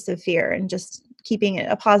headspace of fear, and just keeping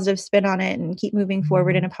a positive spin on it and keep moving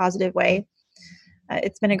forward in a positive way.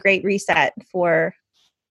 It's been a great reset for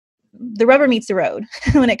the rubber meets the road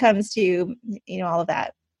when it comes to, all of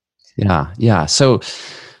that. Yeah. So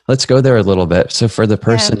let's go there a little bit. So for the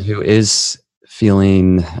person who is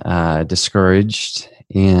feeling discouraged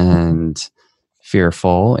and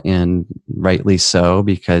fearful, and rightly so,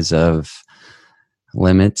 because of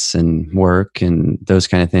limits and work and those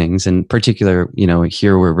kind of things. In particular,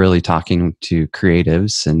 here we're really talking to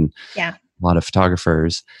creatives and a lot of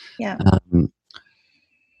photographers. Yeah.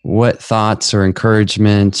 What thoughts or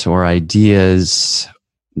encouragement or ideas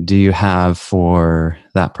do you have for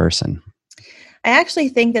that person? I actually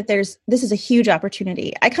think that this is a huge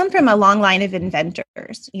opportunity. I come from a long line of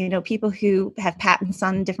inventors, people who have patents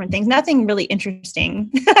on different things, nothing really interesting,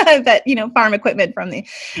 but, farm equipment from the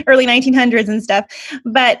early 1900s and stuff.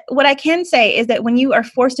 But what I can say is that when you are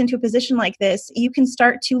forced into a position like this, you can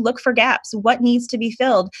start to look for gaps. What needs to be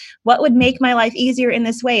filled? What would make my life easier in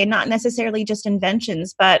this way? And not necessarily just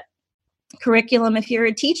inventions, but curriculum if you're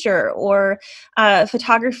a teacher, or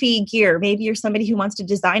photography gear. Maybe you're somebody who wants to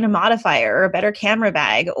design a modifier or a better camera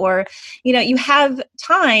bag, or you have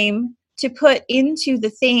time to put into the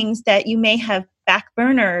things that you may have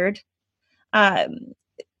backburnered.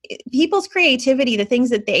 People's creativity, the things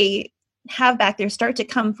that they have back there, start to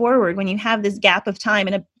come forward when you have this gap of time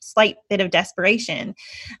and a slight bit of desperation.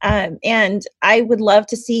 And I would love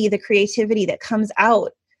to see the creativity that comes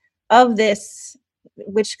out of this,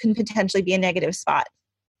 which can potentially be a negative spot.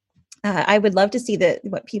 I would love to see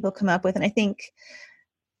what people come up with. And I think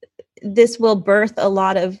this will birth a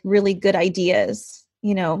lot of really good ideas,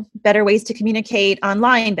 better ways to communicate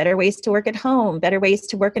online, better ways to work at home, better ways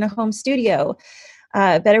to work in a home studio,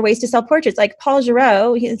 better ways to sell portraits. Like Paul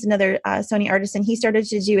Giroux, he's another Sony artisan. He started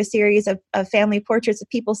to do a series of family portraits of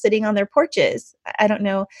people sitting on their porches. I don't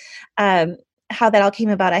know how that all came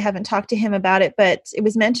about. I haven't talked to him about it, but it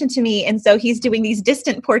was mentioned to me. And so he's doing these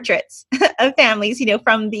distant portraits of families,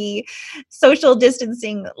 from the social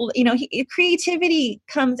distancing. Creativity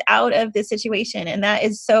comes out of this situation, and that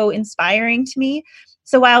is so inspiring to me.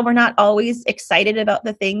 So while we're not always excited about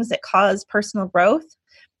the things that cause personal growth,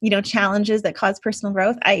 challenges that cause personal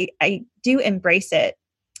growth, I do embrace it.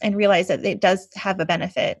 and realize that it does have a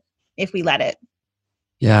benefit if we let it.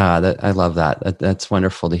 Yeah, I love that. That's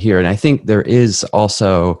wonderful to hear. And I think there's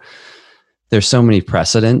so many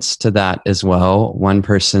precedents to that as well. One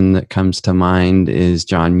person that comes to mind is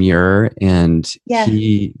John Muir, and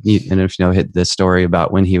he and if you know hit the story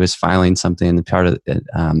about when he was filing something, and the part of it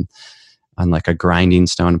on like a grinding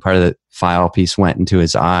stone, part of the file piece went into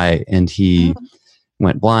his eye, and he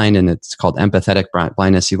went blind, and it's called empathetic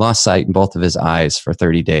blindness. He lost sight in both of his eyes for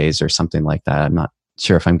 30 days or something like that. I'm not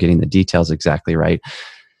sure if I'm getting the details exactly right.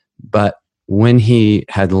 But when he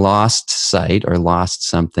had lost sight or lost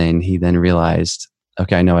something, he then realized,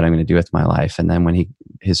 okay, I know what I'm going to do with my life. And then when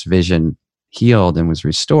his vision healed and was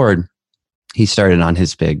restored, he started on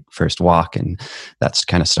his big first walk, and that's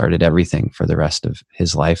kind of started everything for the rest of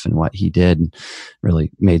his life and what he did, and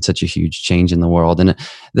really made such a huge change in the world. And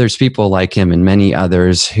there's people like him and many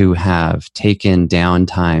others who have taken down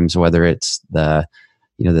times, whether it's the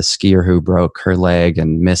skier who broke her leg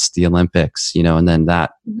and missed the Olympics, and then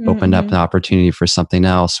that opened up the opportunity for something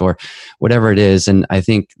else or whatever it is. And I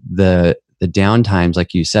think the down times,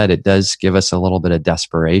 like you said, it does give us a little bit of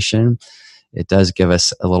desperation. It does give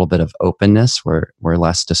us a little bit of openness. We're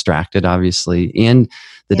less distracted, obviously. And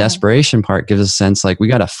the desperation part gives us a sense like we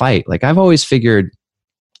got to fight. Like I've always figured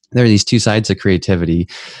there are these two sides of creativity.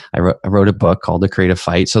 I wrote a book called The Creative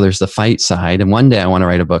Fight. So there's the fight side. And one day I want to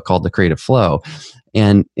write a book called The Creative Flow.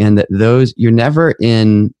 And that those, you're never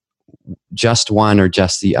in just one or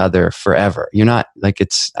just the other forever. You're not like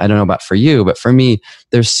I don't know about for you, but for me,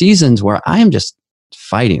 there's seasons where I'm just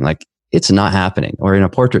fighting. Like it's not happening. Or in a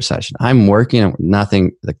portrait session, I'm working on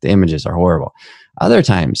nothing, like the images are horrible. Other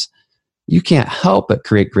times, you can't help but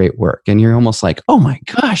create great work. And you're almost like, oh my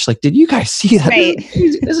gosh, like, did you guys see that? Right.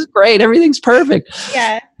 This is great. Everything's perfect.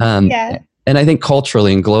 Yeah. And I think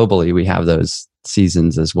culturally and globally, we have those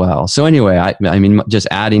seasons as well. So anyway, I mean, just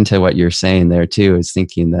adding to what you're saying there too, is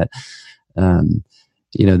thinking that,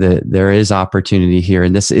 there is opportunity here.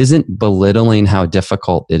 And this isn't belittling how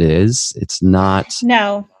difficult it is. It's not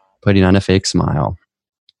putting on a fake smile.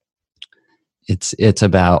 It's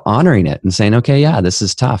about honoring it and saying, okay, yeah, this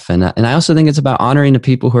is tough. And I also think it's about honoring the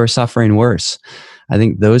people who are suffering worse. I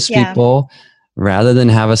think those people, rather than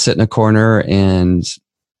have us sit in a corner and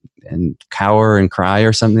cower and cry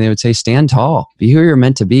or something, they would say, stand tall, be who you're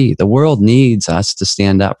meant to be. The world needs us to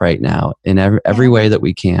stand up right now in every way that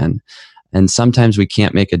we can. And sometimes we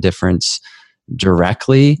can't make a difference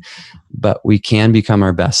directly, but we can become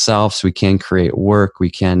our best selves. We can create work. We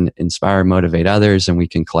can inspire, motivate others, and we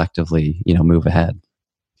can collectively, move ahead.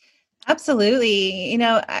 Absolutely.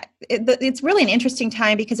 It's really an interesting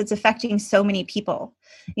time because it's affecting so many people,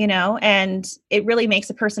 and it really makes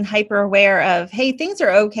a person hyper aware of, hey, things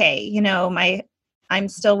are okay. I'm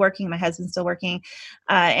still working. My husband's still working.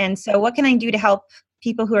 And so what can I do to help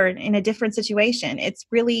people who are in a different situation? It's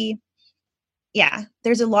really,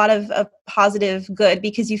 there's a lot of positive good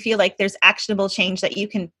because you feel like there's actionable change that you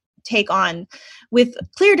can take on with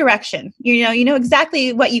clear direction. You know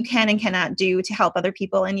exactly what you can and cannot do to help other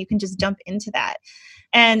people, and you can just jump into that.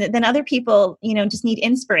 And then other people, just need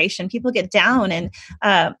inspiration. People get down. And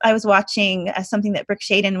I was watching something that Brooke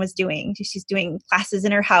Shaden was doing. She's doing classes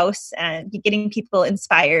in her house and getting people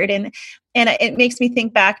inspired. And it makes me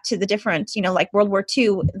think back to the different, like World War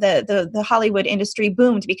II, the Hollywood industry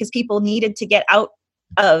boomed because people needed to get out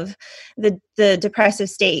of the depressive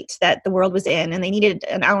state that the world was in. And they needed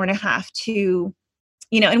an hour and a half to,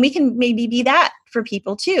 and we can maybe be that for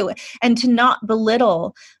people too, and to not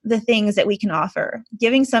belittle the things that we can offer.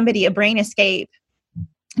 Giving somebody a brain escape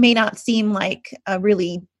may not seem like a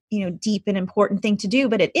really, deep and important thing to do,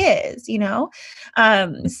 but it is,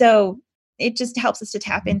 so it just helps us to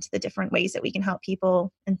tap into the different ways that we can help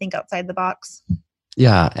people and think outside the box.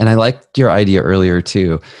 Yeah. And I liked your idea earlier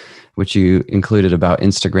too, which you included about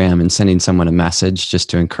Instagram and sending someone a message just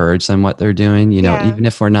to encourage them what they're doing. Even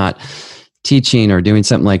if we're not teaching or doing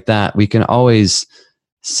something like that, we can always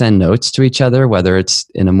send notes to each other, whether it's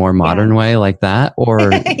in a more modern way like that, or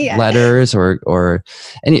letters or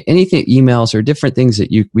anything, emails or different things that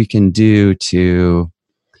we can do to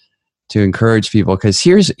encourage people. Because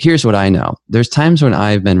here's what I know. There's times when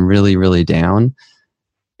I've been really, really down,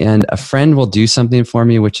 and a friend will do something for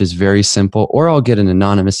me, which is very simple, or I'll get an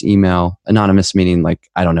anonymous email, anonymous meaning like,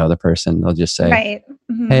 I don't know the person. They'll just say,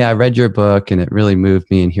 hey, I read your book and it really moved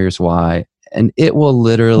me and here's why. And it will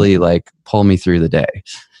literally like pull me through the day.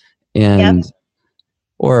 And,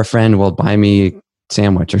 or a friend will buy me a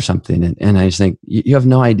sandwich or something. And I just think you have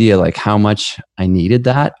no idea like how much I needed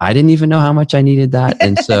that. I didn't even know how much I needed that.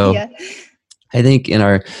 And so I think in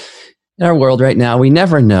our In our world right now, we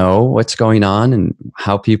never know what's going on and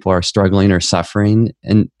how people are struggling or suffering.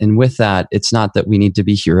 And with that, it's not that we need to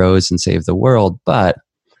be heroes and save the world, but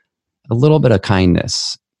a little bit of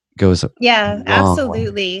kindness goes a Yeah, long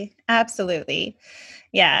way. absolutely.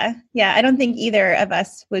 Yeah. I don't think either of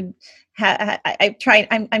us would I've tried,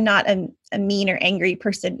 I'm not a mean or angry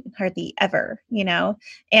person hardly ever,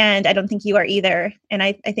 and I don't think you are either. And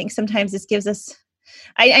I think sometimes this gives us,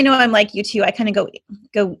 I know I'm like you too. I kind of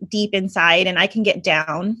go deep inside and I can get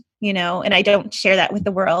down, and I don't share that with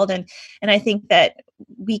the world. And I think that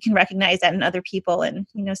we can recognize that in other people and,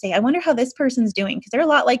 say, I wonder how this person's doing, because they're a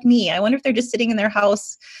lot like me. I wonder if they're just sitting in their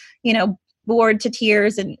house, bored to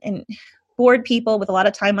tears, and bored people with a lot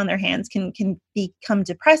of time on their hands can become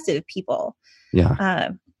depressive people.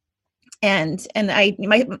 Yeah. And I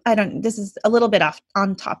don't, this is a little bit off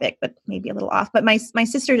on topic, but maybe a little off, but my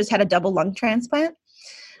sister just had a double lung transplant,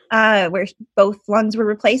 where both lungs were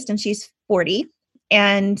replaced, and she's 40.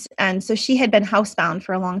 And so she had been housebound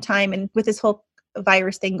for a long time. And with this whole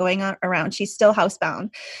virus thing going on around, she's still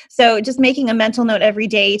housebound. So just making a mental note every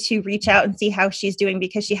day to reach out and see how she's doing,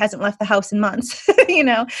 because she hasn't left the house in months,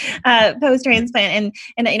 post-transplant.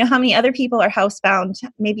 And how many other people are housebound,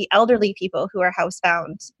 maybe elderly people who are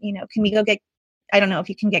housebound, can we go get, I don't know if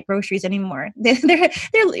you can get groceries anymore.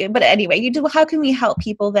 But anyway, how can we help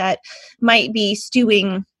people that might be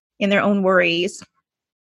stewing in their own worries?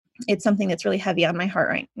 It's something that's really heavy on my heart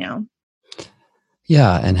right now.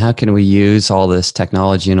 Yeah. And how can we use all this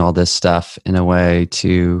technology and all this stuff in a way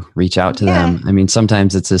to reach out to them? I mean,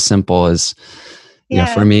 sometimes it's as simple as,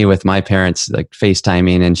 for me with my parents, like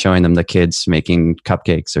FaceTiming and showing them the kids making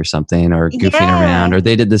cupcakes or something, or goofing around, or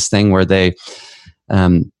they did this thing where they,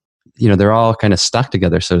 they're all kind of stuck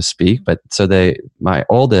together, so to speak. But so my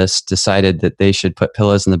oldest decided that they should put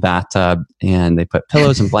pillows in the bathtub, and they put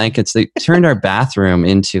pillows and blankets. They turned our bathroom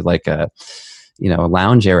into like a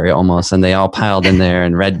lounge area almost. And they all piled in there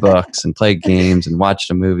and read books and played games and watched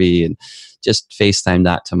a movie and just FaceTimed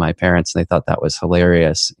that to my parents. And they thought that was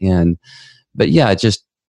hilarious. But yeah, just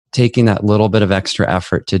taking that little bit of extra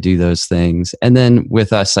effort to do those things. And then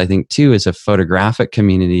with us, I think too, as a photographic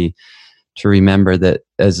community, to remember that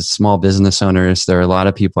as small business owners, there are a lot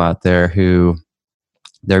of people out there who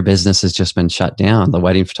their business has just been shut down. The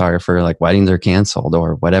wedding photographer, like weddings are canceled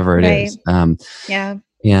or whatever it is.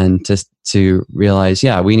 And to realize,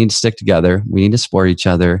 we need to stick together. We need to support each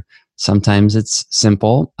other. Sometimes it's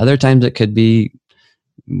simple. Other times it could be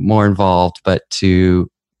more involved, but to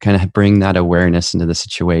kind of bring that awareness into the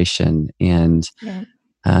situation. And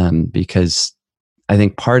because I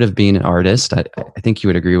think part of being an artist, I think you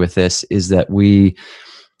would agree with this, is that we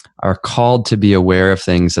are called to be aware of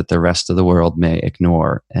things that the rest of the world may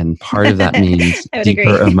ignore. And part of that means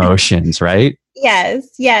deeper emotions, right? Yes.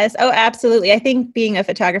 Oh, absolutely. I think being a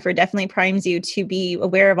photographer definitely primes you to be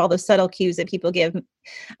aware of all the subtle cues that people give.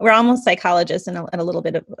 We're almost psychologists in a little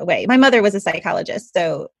bit of a way. My mother was a psychologist,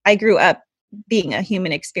 so I grew up being a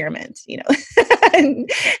human experiment,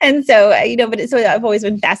 and so, but so I've always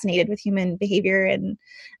been fascinated with human behavior and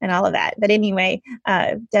all of that. But anyway,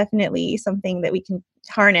 definitely something that we can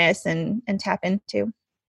harness and tap into.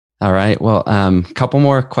 All right. Well, couple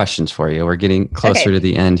more questions for you. We're getting closer to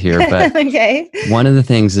the end here, but one of the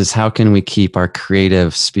things is, how can we keep our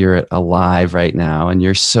creative spirit alive right now? And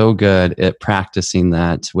you're so good at practicing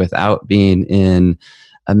that without being in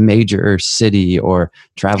a major city or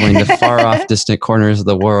traveling to far off distant corners of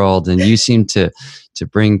the world. And you seem to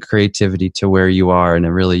bring creativity to where you are in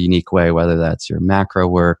a really unique way, whether that's your macro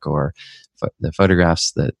work or the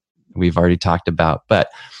photographs that we've already talked about. But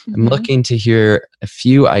I'm looking to hear a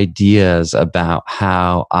few ideas about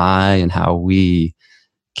how I and how we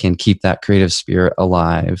can keep that creative spirit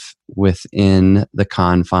alive within the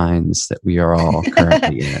confines that we are all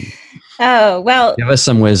currently in. Oh, well. Give us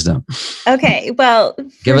some wisdom. Okay, well.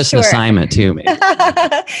 Give us an assignment too, maybe.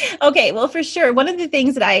 Okay, well, for sure. One of the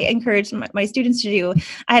things that I encourage my students to do,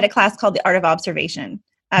 I had a class called The Art of Observation,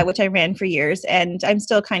 which I ran for years, and I'm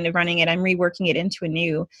still kind of running it. I'm reworking it into a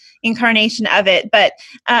new incarnation of it. But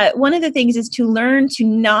one of the things is to learn to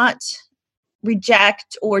not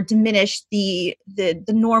reject or diminish the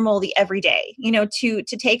normal, the everyday, to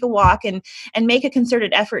take a walk and make a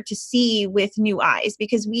concerted effort to see with new eyes,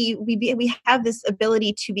 because we have this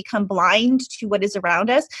ability to become blind to what is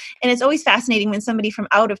around us. And it's always fascinating when somebody from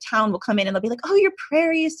out of town will come in and they'll be like, oh, your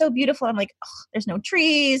prairie is so beautiful. I'm like, oh, there's no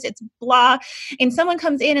trees, it's blah. And someone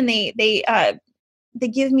comes in and they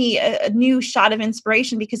give me a new shot of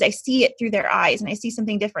inspiration because I see it through their eyes and I see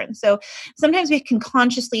something different. So sometimes we can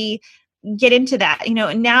consciously get into that,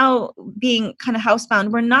 and now being kind of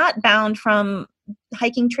housebound, we're not bound from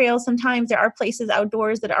hiking trails. Sometimes there are places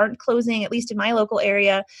outdoors that aren't closing, at least in my local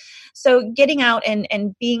area. So getting out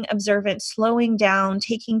and being observant, slowing down,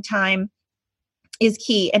 taking time is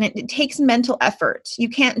key. And it takes mental effort. You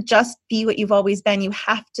can't just be what you've always been. You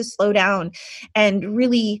have to slow down and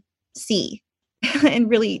really see and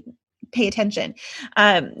really pay attention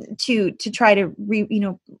to try to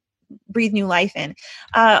breathe new life in.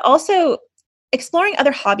 Also, exploring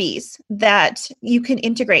other hobbies that you can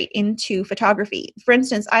integrate into photography. For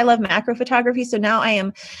instance, I love macro photography, so now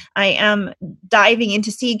I am diving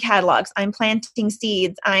into seed catalogs. I'm planting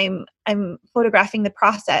seeds. I'm photographing the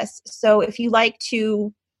process. So if you like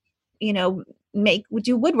to,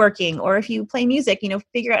 do woodworking, or if you play music,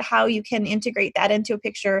 figure out how you can integrate that into a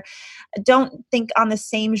picture. Don't think on the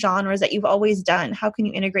same genres that you've always done. How can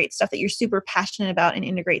you integrate stuff that you're super passionate about and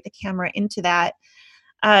integrate the camera into that?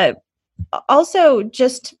 Also,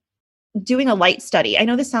 just doing a light study. I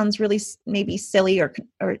know this sounds really maybe silly or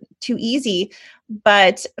too easy,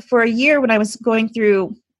 but for a year when I was going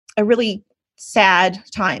through a really sad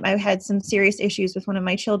time, I had some serious issues with one of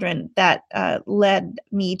my children that led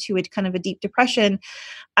me to a kind of a deep depression.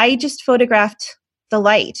 I just photographed the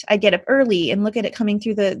light. I'd get up early and look at it coming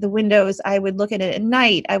through the windows. I would look at it at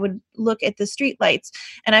night. I would look at the street lights,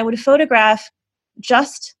 and I would photograph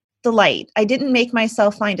just the light. I didn't make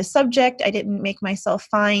myself find a subject. I didn't make myself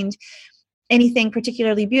find anything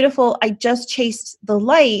particularly beautiful. I just chased the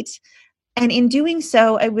light. And in doing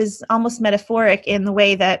so, I was almost metaphoric in the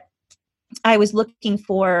way that I was looking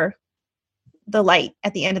for the light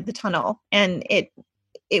at the end of the tunnel. And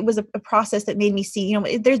it was a process that made me see,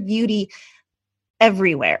 there's beauty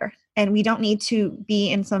everywhere. And we don't need to be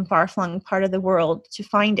in some far-flung part of the world to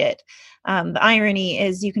find it. The irony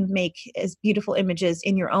is you can make as beautiful images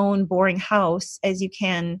in your own boring house as you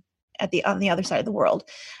can on the other side of the world,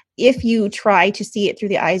 if you try to see it through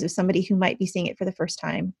the eyes of somebody who might be seeing it for the first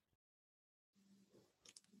time.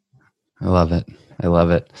 I love it.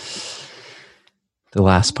 The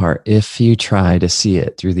last part, if you try to see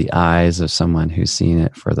it through the eyes of someone who's seen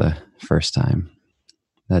it for the first time.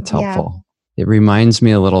 That's helpful. Yeah. It reminds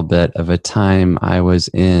me a little bit of a time I was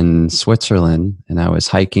in Switzerland and I was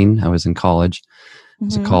hiking. I was in college. I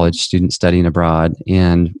was a college student studying abroad.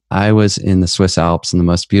 And I was in the Swiss Alps in the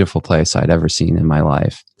most beautiful place I'd ever seen in my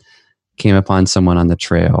life. Came upon someone on the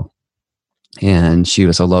trail, and she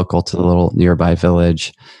was a local to the little nearby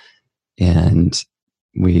village. And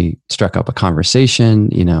we struck up a conversation,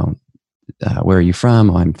 where are you from?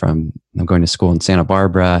 Oh, I'm going to school in Santa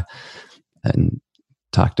Barbara. And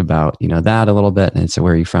talked about, that a little bit. And I said,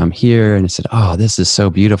 where are you from? Here. And I said, oh, this is so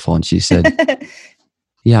beautiful. And she said,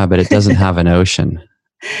 yeah, but it doesn't have an ocean.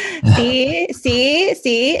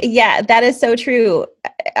 See. Yeah, that is so true.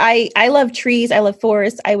 I love trees. I love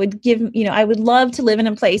forests. I would love to live in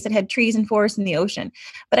a place that had trees and forests and the ocean,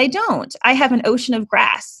 but I don't. I have an ocean of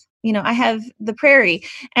grass. I have the prairie,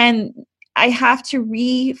 and I have to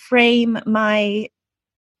reframe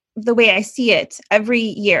the way I see it every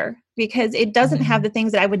year, because it doesn't have the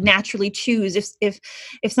things that I would naturally choose. If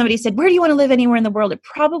somebody said, where do you want to live anywhere in the world? It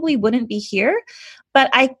probably wouldn't be here.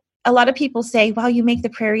 But a lot of people say, wow, you make the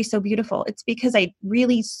prairie so beautiful. It's because I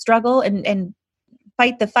really struggle and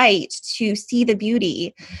fight the fight to see the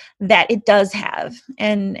beauty that it does have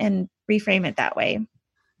and reframe it that way.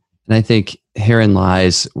 And I think herein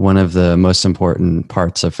lies one of the most important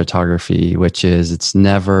parts of photography, which is it's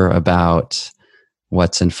never about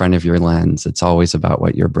what's in front of your lens. It's always about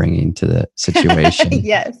what you're bringing to the situation.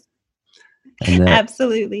 Yes,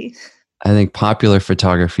 absolutely. I think popular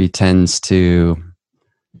photography tends to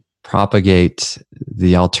propagate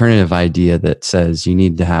the alternative idea that says you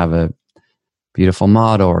need to have a beautiful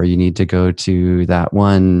model, or you need to go to that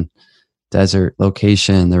one desert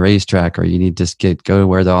location, the racetrack, or you need to go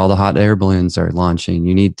where all the hot air balloons are launching.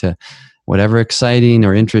 You need to, whatever exciting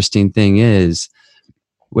or interesting thing is,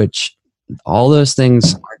 which all those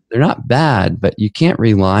things, they're not bad, but you can't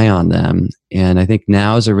rely on them. And I think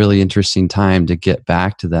now is a really interesting time to get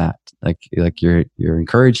back to that. Like you're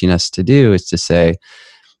encouraging us to do, is to say,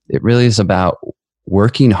 it really is about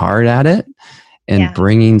working hard at it and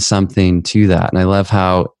bringing something to that. And I love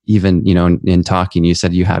how even, in talking, you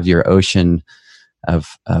said you have your ocean of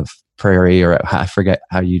prairie, or I forget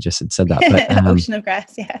how you just had said that. But, ocean of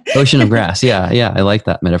grass, yeah. Ocean of grass, yeah. I like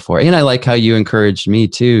that metaphor. And I like how you encouraged me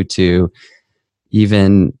too, to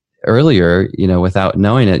even earlier, without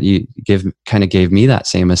knowing it, you kind of gave me that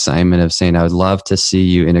same assignment of saying, I would love to see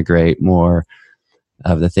you integrate more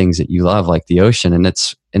of the things that you love, like the ocean. And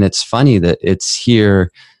it's funny that it's here,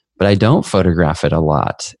 but I don't photograph it a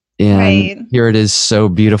lot. And here it is, so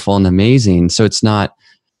beautiful and amazing. So it's not,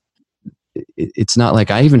 it's not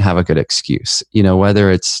like I even have a good excuse,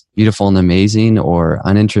 whether it's beautiful and amazing or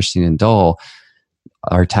uninteresting and dull.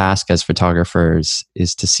 Our task as photographers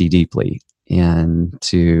is to see deeply and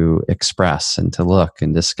to express and to look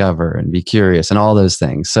and discover and be curious and all those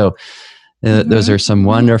things. So those are some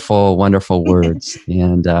wonderful, wonderful words.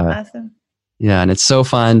 And awesome. Yeah, and it's so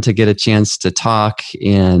fun to get a chance to talk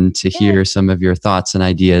and to hear some of your thoughts and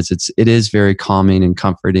ideas. It is very calming and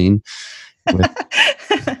comforting.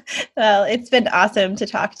 Well, it's been awesome to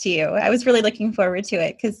talk to you. I was really looking forward to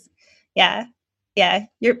it because, yeah,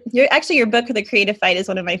 you're actually, your book, The Creative Fight, is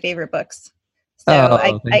one of my favorite books. So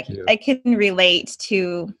I can relate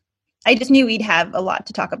to. I just knew we'd have a lot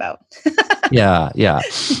to talk about. Yeah.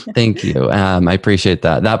 Thank you. I appreciate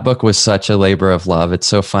that. That book was such a labor of love. It's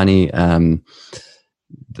so funny.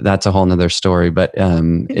 That's a whole nother story, but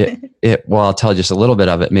well, I'll tell just a little bit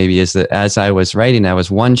of it maybe, is that as I was writing, I was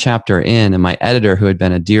one chapter in, and my editor, who had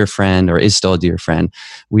been a dear friend, or is still a dear friend,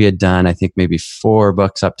 we had done, I think, maybe 4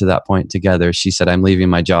 books up to that point together. She said, I'm leaving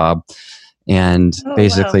my job. And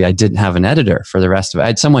basically, wow. I didn't have an editor for the rest of it. I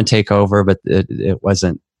had someone take over, but it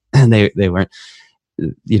wasn't, they weren't,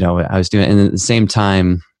 I was doing it. And at the same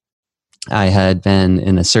time, I had been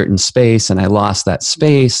in a certain space and I lost that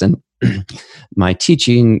space, and my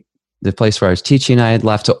teaching, the place where I was teaching, I had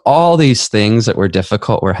left. So all these things that were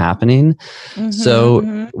difficult were happening.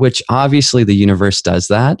 Which obviously the universe does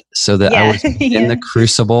that, so that I was in the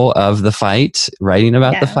crucible of the fight, writing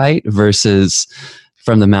about the fight, versus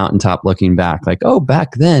from the mountaintop looking back, like, oh,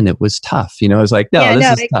 back then it was tough. It's like, no,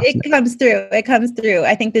 this is tough. It comes through. It comes through.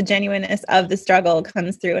 I think the genuineness of the struggle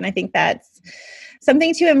comes through. And I think that's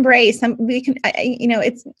something to embrace.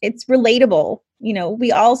 It's relatable.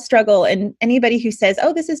 We all struggle, and anybody who says,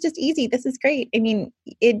 oh, this is just easy, this is great. I mean,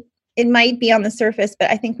 it might be on the surface, but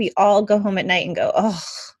I think we all go home at night and go, oh,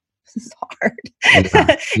 this is hard.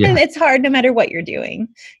 And it's hard no matter what you're doing.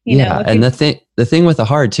 And the thing with the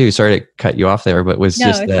hard too, sorry to cut you off there, but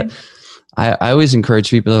I always encourage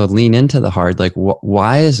people to lean into the hard. Like,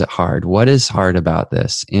 why is it hard? What is hard about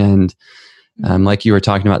this? And like you were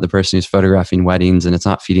talking about the person who's photographing weddings and it's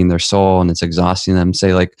not feeding their soul and it's exhausting them.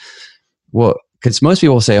 Say like, well, because most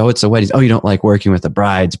people say, oh, it's the weddings. Oh, you don't like working with the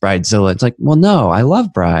brides, bridezilla. It's like, well, no, I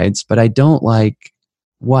love brides, but I don't like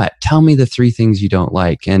what? Tell me the 3 things you don't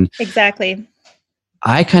like. And exactly.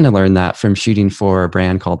 I kind of learned that from shooting for a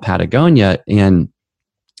brand called Patagonia. And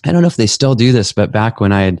I don't know if they still do this, but back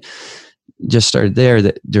when I had just started there,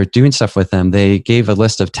 that they're doing stuff with them, they gave a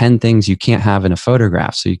list of 10 things you can't have in a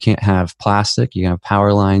photograph. So you can't have plastic, you can have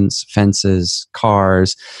power lines, fences,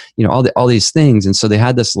 cars, all these things. And so they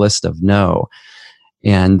had this list of no,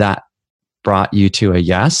 and that brought you to a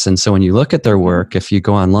yes. And so when you look at their work, if you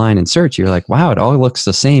go online and search, you're like, wow, it all looks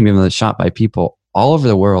the same, even though it's shot by people all over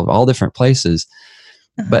the world, all different places.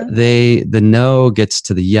 But the no gets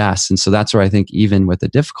to the yes. And so that's where I think even with the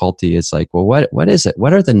difficulty, it's like, well, what is it?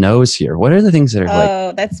 What are the no's here? What are the things that are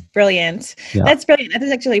Oh, that's brilliant. Yeah. That's brilliant. That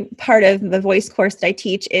is actually part of the voice course that I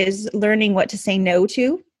teach, is learning what to say no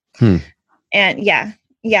to. And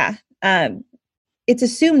it's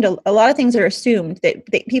assumed, a lot of things are assumed that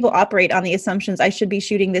people operate on the assumptions, I should be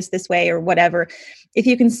shooting this way or whatever. If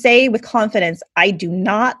you can say with confidence, I do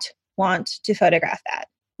not want to photograph that.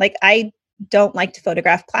 Like, I don't like to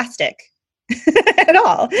photograph plastic at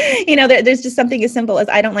all. There's just something as simple as,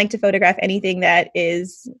 I don't like to photograph anything that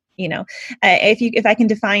is, if I can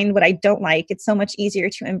define what I don't like, it's so much easier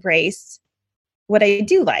to embrace what I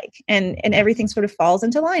do like, and everything sort of falls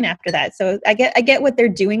into line after that. So I get what they're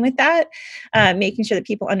doing with that, making sure that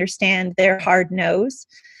people understand their hard no's.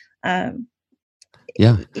 And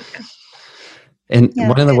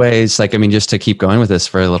one of the ways, just to keep going with this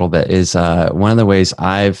for a little bit, is one of the ways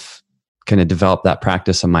I've kind of developed that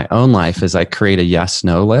practice in my own life is I create a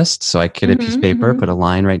yes/no list. So I get a piece of paper, put a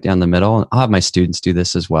line right down the middle, and I'll have my students do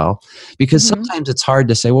this as well, because sometimes it's hard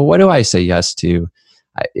to say, well, what do I say yes to?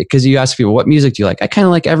 Because you ask people, what music do you like? I kind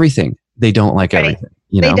of like everything. They don't like everything.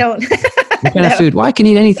 They don't. What kind of food? Well, I can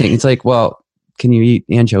eat anything. It's like, well, can you eat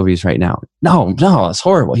anchovies right now? No, it's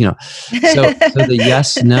horrible. So the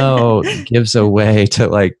yes/no gives a way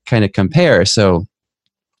to kind of compare. So,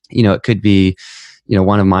 it could be,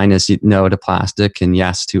 one of mine is no to plastic and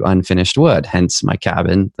yes to unfinished wood. Hence my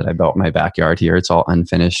cabin that I built in my backyard here. It's all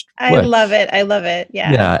unfinished wood. I love it.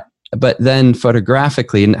 Yeah. Yeah. But then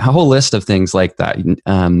photographically, and a whole list of things like that.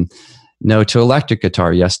 No to electric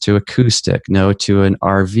guitar, yes to acoustic. No to an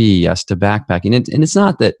RV, yes to backpacking. And it's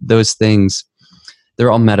not that those things, they're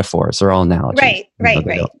all metaphors. They're all analogies.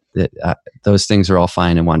 Right. Those things are all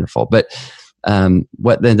fine and wonderful. But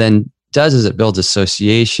what then does is it builds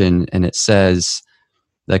association, and it says,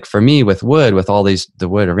 like for me with wood, with all the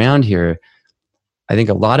wood around here, I think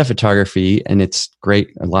a lot of photography, and it's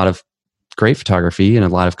great, a lot of great photography and a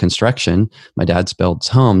lot of construction, my dad's builds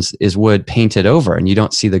homes, is wood painted over, and you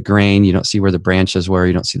don't see the grain, you don't see where the branches were,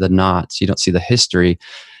 you don't see the knots, you don't see the history,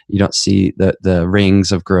 you don't see the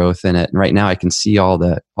rings of growth in it. And right now I can see all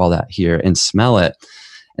that here and smell it.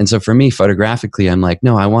 And so for me, photographically, I'm like,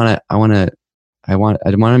 no, I want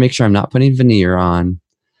to make sure I'm not putting veneer on.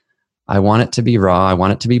 I want it to be raw. I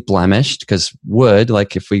want it to be blemished, because wood,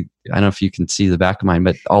 like I don't know if you can see the back of mine,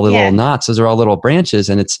 but all the little knots, those are all little branches,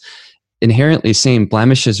 and it's inherently saying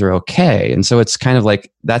blemishes are okay. And so it's kind of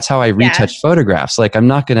like, that's how I retouch photographs. Like, I'm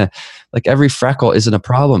not going to, like, every freckle isn't a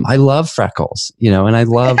problem. I love freckles, and I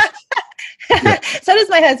love. So does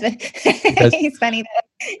my husband. He's funny.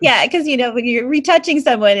 Yeah, because when you're retouching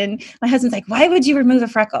someone, and my husband's like, "Why would you remove a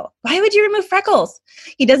freckle? Why would you remove freckles?"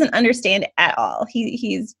 He doesn't understand at all.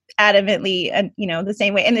 He's adamantly, the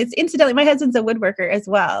same way. And it's incidentally, my husband's a woodworker as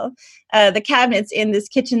well. The cabinets in this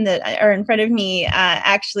kitchen that are in front of me,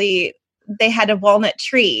 actually, they had a walnut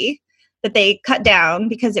tree that they cut down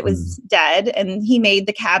because it was dead, and he made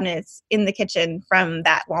the cabinets in the kitchen from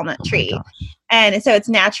that walnut tree. And so it's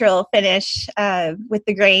natural finish with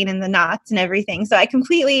the grain and the knots and everything. So I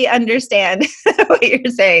completely understand what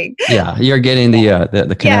you're saying. Yeah, you're getting the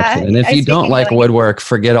connection. Yeah, and if you don't like woodwork,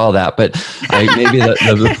 forget all that. But maybe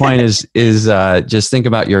the point is just think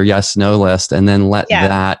about your yes/no list, and then let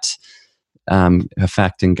that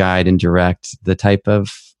affect and guide and direct the type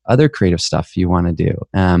of other creative stuff you want to do.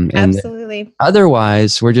 Absolutely.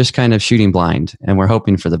 Otherwise, we're just kind of shooting blind, and we're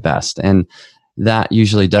hoping for the best. And that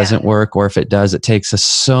usually doesn't work, or if it does, it takes us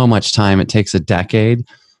so much time. It takes a decade.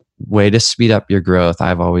 Way to speed up your growth,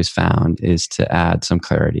 I've always found, is to add some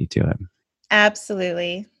clarity to it.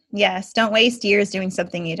 Absolutely. Yes. Don't waste years doing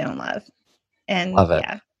something you don't love. And love it.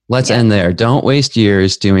 Let's end there. Don't waste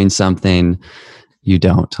years doing something you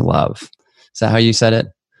don't love. Is that how you said it?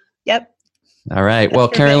 Yep. All right. Well,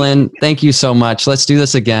 Caroline, thank you so much. Let's do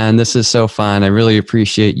this again. This is so fun. I really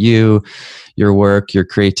appreciate you, your work, your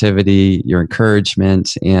creativity, your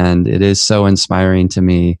encouragement, and it is so inspiring to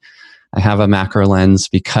me. I have a macro lens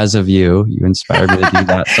because of you. You inspired me to do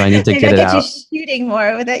that, so I need to get it out. You shooting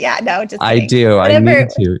more with it. Yeah, no, just I kidding. do. Whatever. I need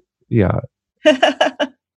to. Yeah.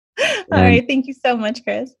 All right. Thank you so much,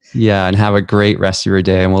 Chris. Yeah, and have a great rest of your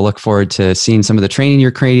day. And we'll look forward to seeing some of the training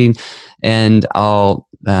you're creating. And I'll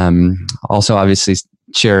also obviously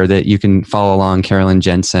share that you can follow along Caroline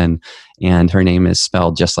Jensen, and her name is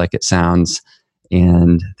spelled just like it sounds.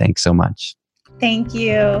 And thanks so much. Thank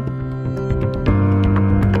you.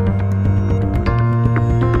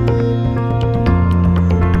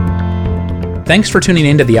 Thanks for tuning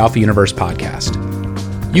in to the AlphaUniverse podcast.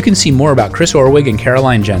 You can see more about Chris Orwig and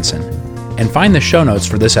Caroline Jensen, and find the show notes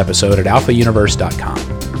for this episode at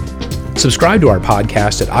AlphaUniverse.com. Subscribe to our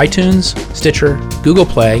podcast at iTunes, Stitcher, Google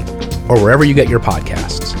Play, or wherever you get your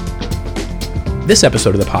podcasts. This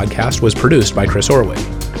episode of the podcast was produced by Chris Orwig.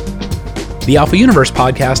 The AlphaUniverse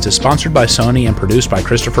podcast is sponsored by Sony and produced by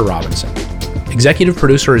Christopher Robinson. Executive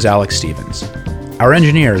producer is Alex Stevens. Our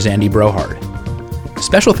engineer is Andy Brohard.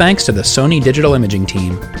 Special thanks to the Sony digital imaging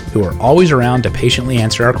team, who are always around to patiently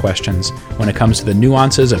answer our questions when it comes to the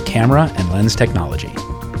nuances of camera and lens technology.